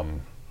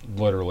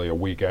literally a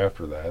week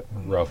after that,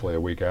 roughly a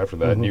week after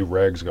that. New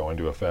regs go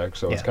into effect,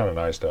 so it's kind of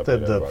nice to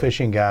update the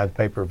fishing guide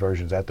paper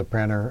version's at the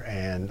printer,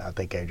 and I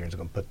think Adrian's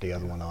going to put the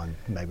other one on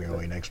maybe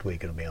early next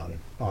week. It'll be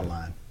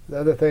online. The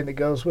other thing that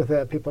goes with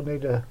that, people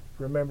need to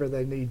remember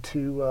they need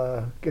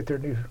to get their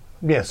new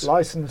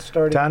license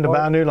started. Time to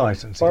buy a new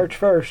license. March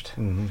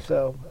 1st.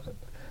 So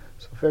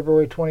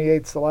February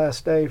 28th is the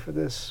last day for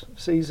this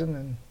season,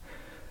 and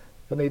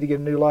you'll need to get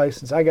a new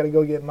license. I got to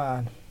go get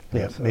mine.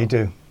 Yeah, me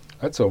too.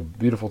 That's a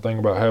beautiful thing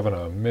about having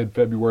a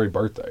mid-February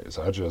birthday is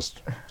I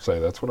just say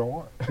that's what I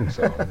want.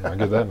 So I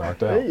get that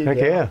knocked out. Heck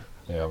yeah.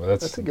 Yeah, but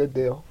that's a good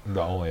deal.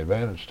 The only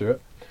advantage to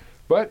it.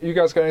 But you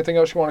guys got anything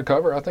else you want to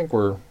cover? I think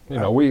we're,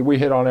 we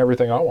hit on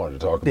everything I wanted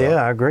to talk about. Yeah,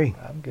 I agree.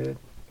 I'm good.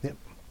 Yep.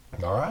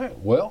 All right.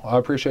 Well, I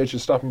appreciate you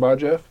stopping by,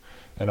 Jeff,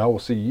 and I will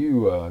see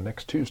you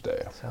next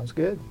Tuesday. Sounds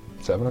good.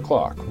 7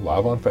 o'clock,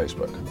 live on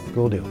Facebook.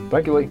 Cool deal.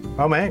 Thank you, Lee.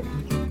 Oh, man.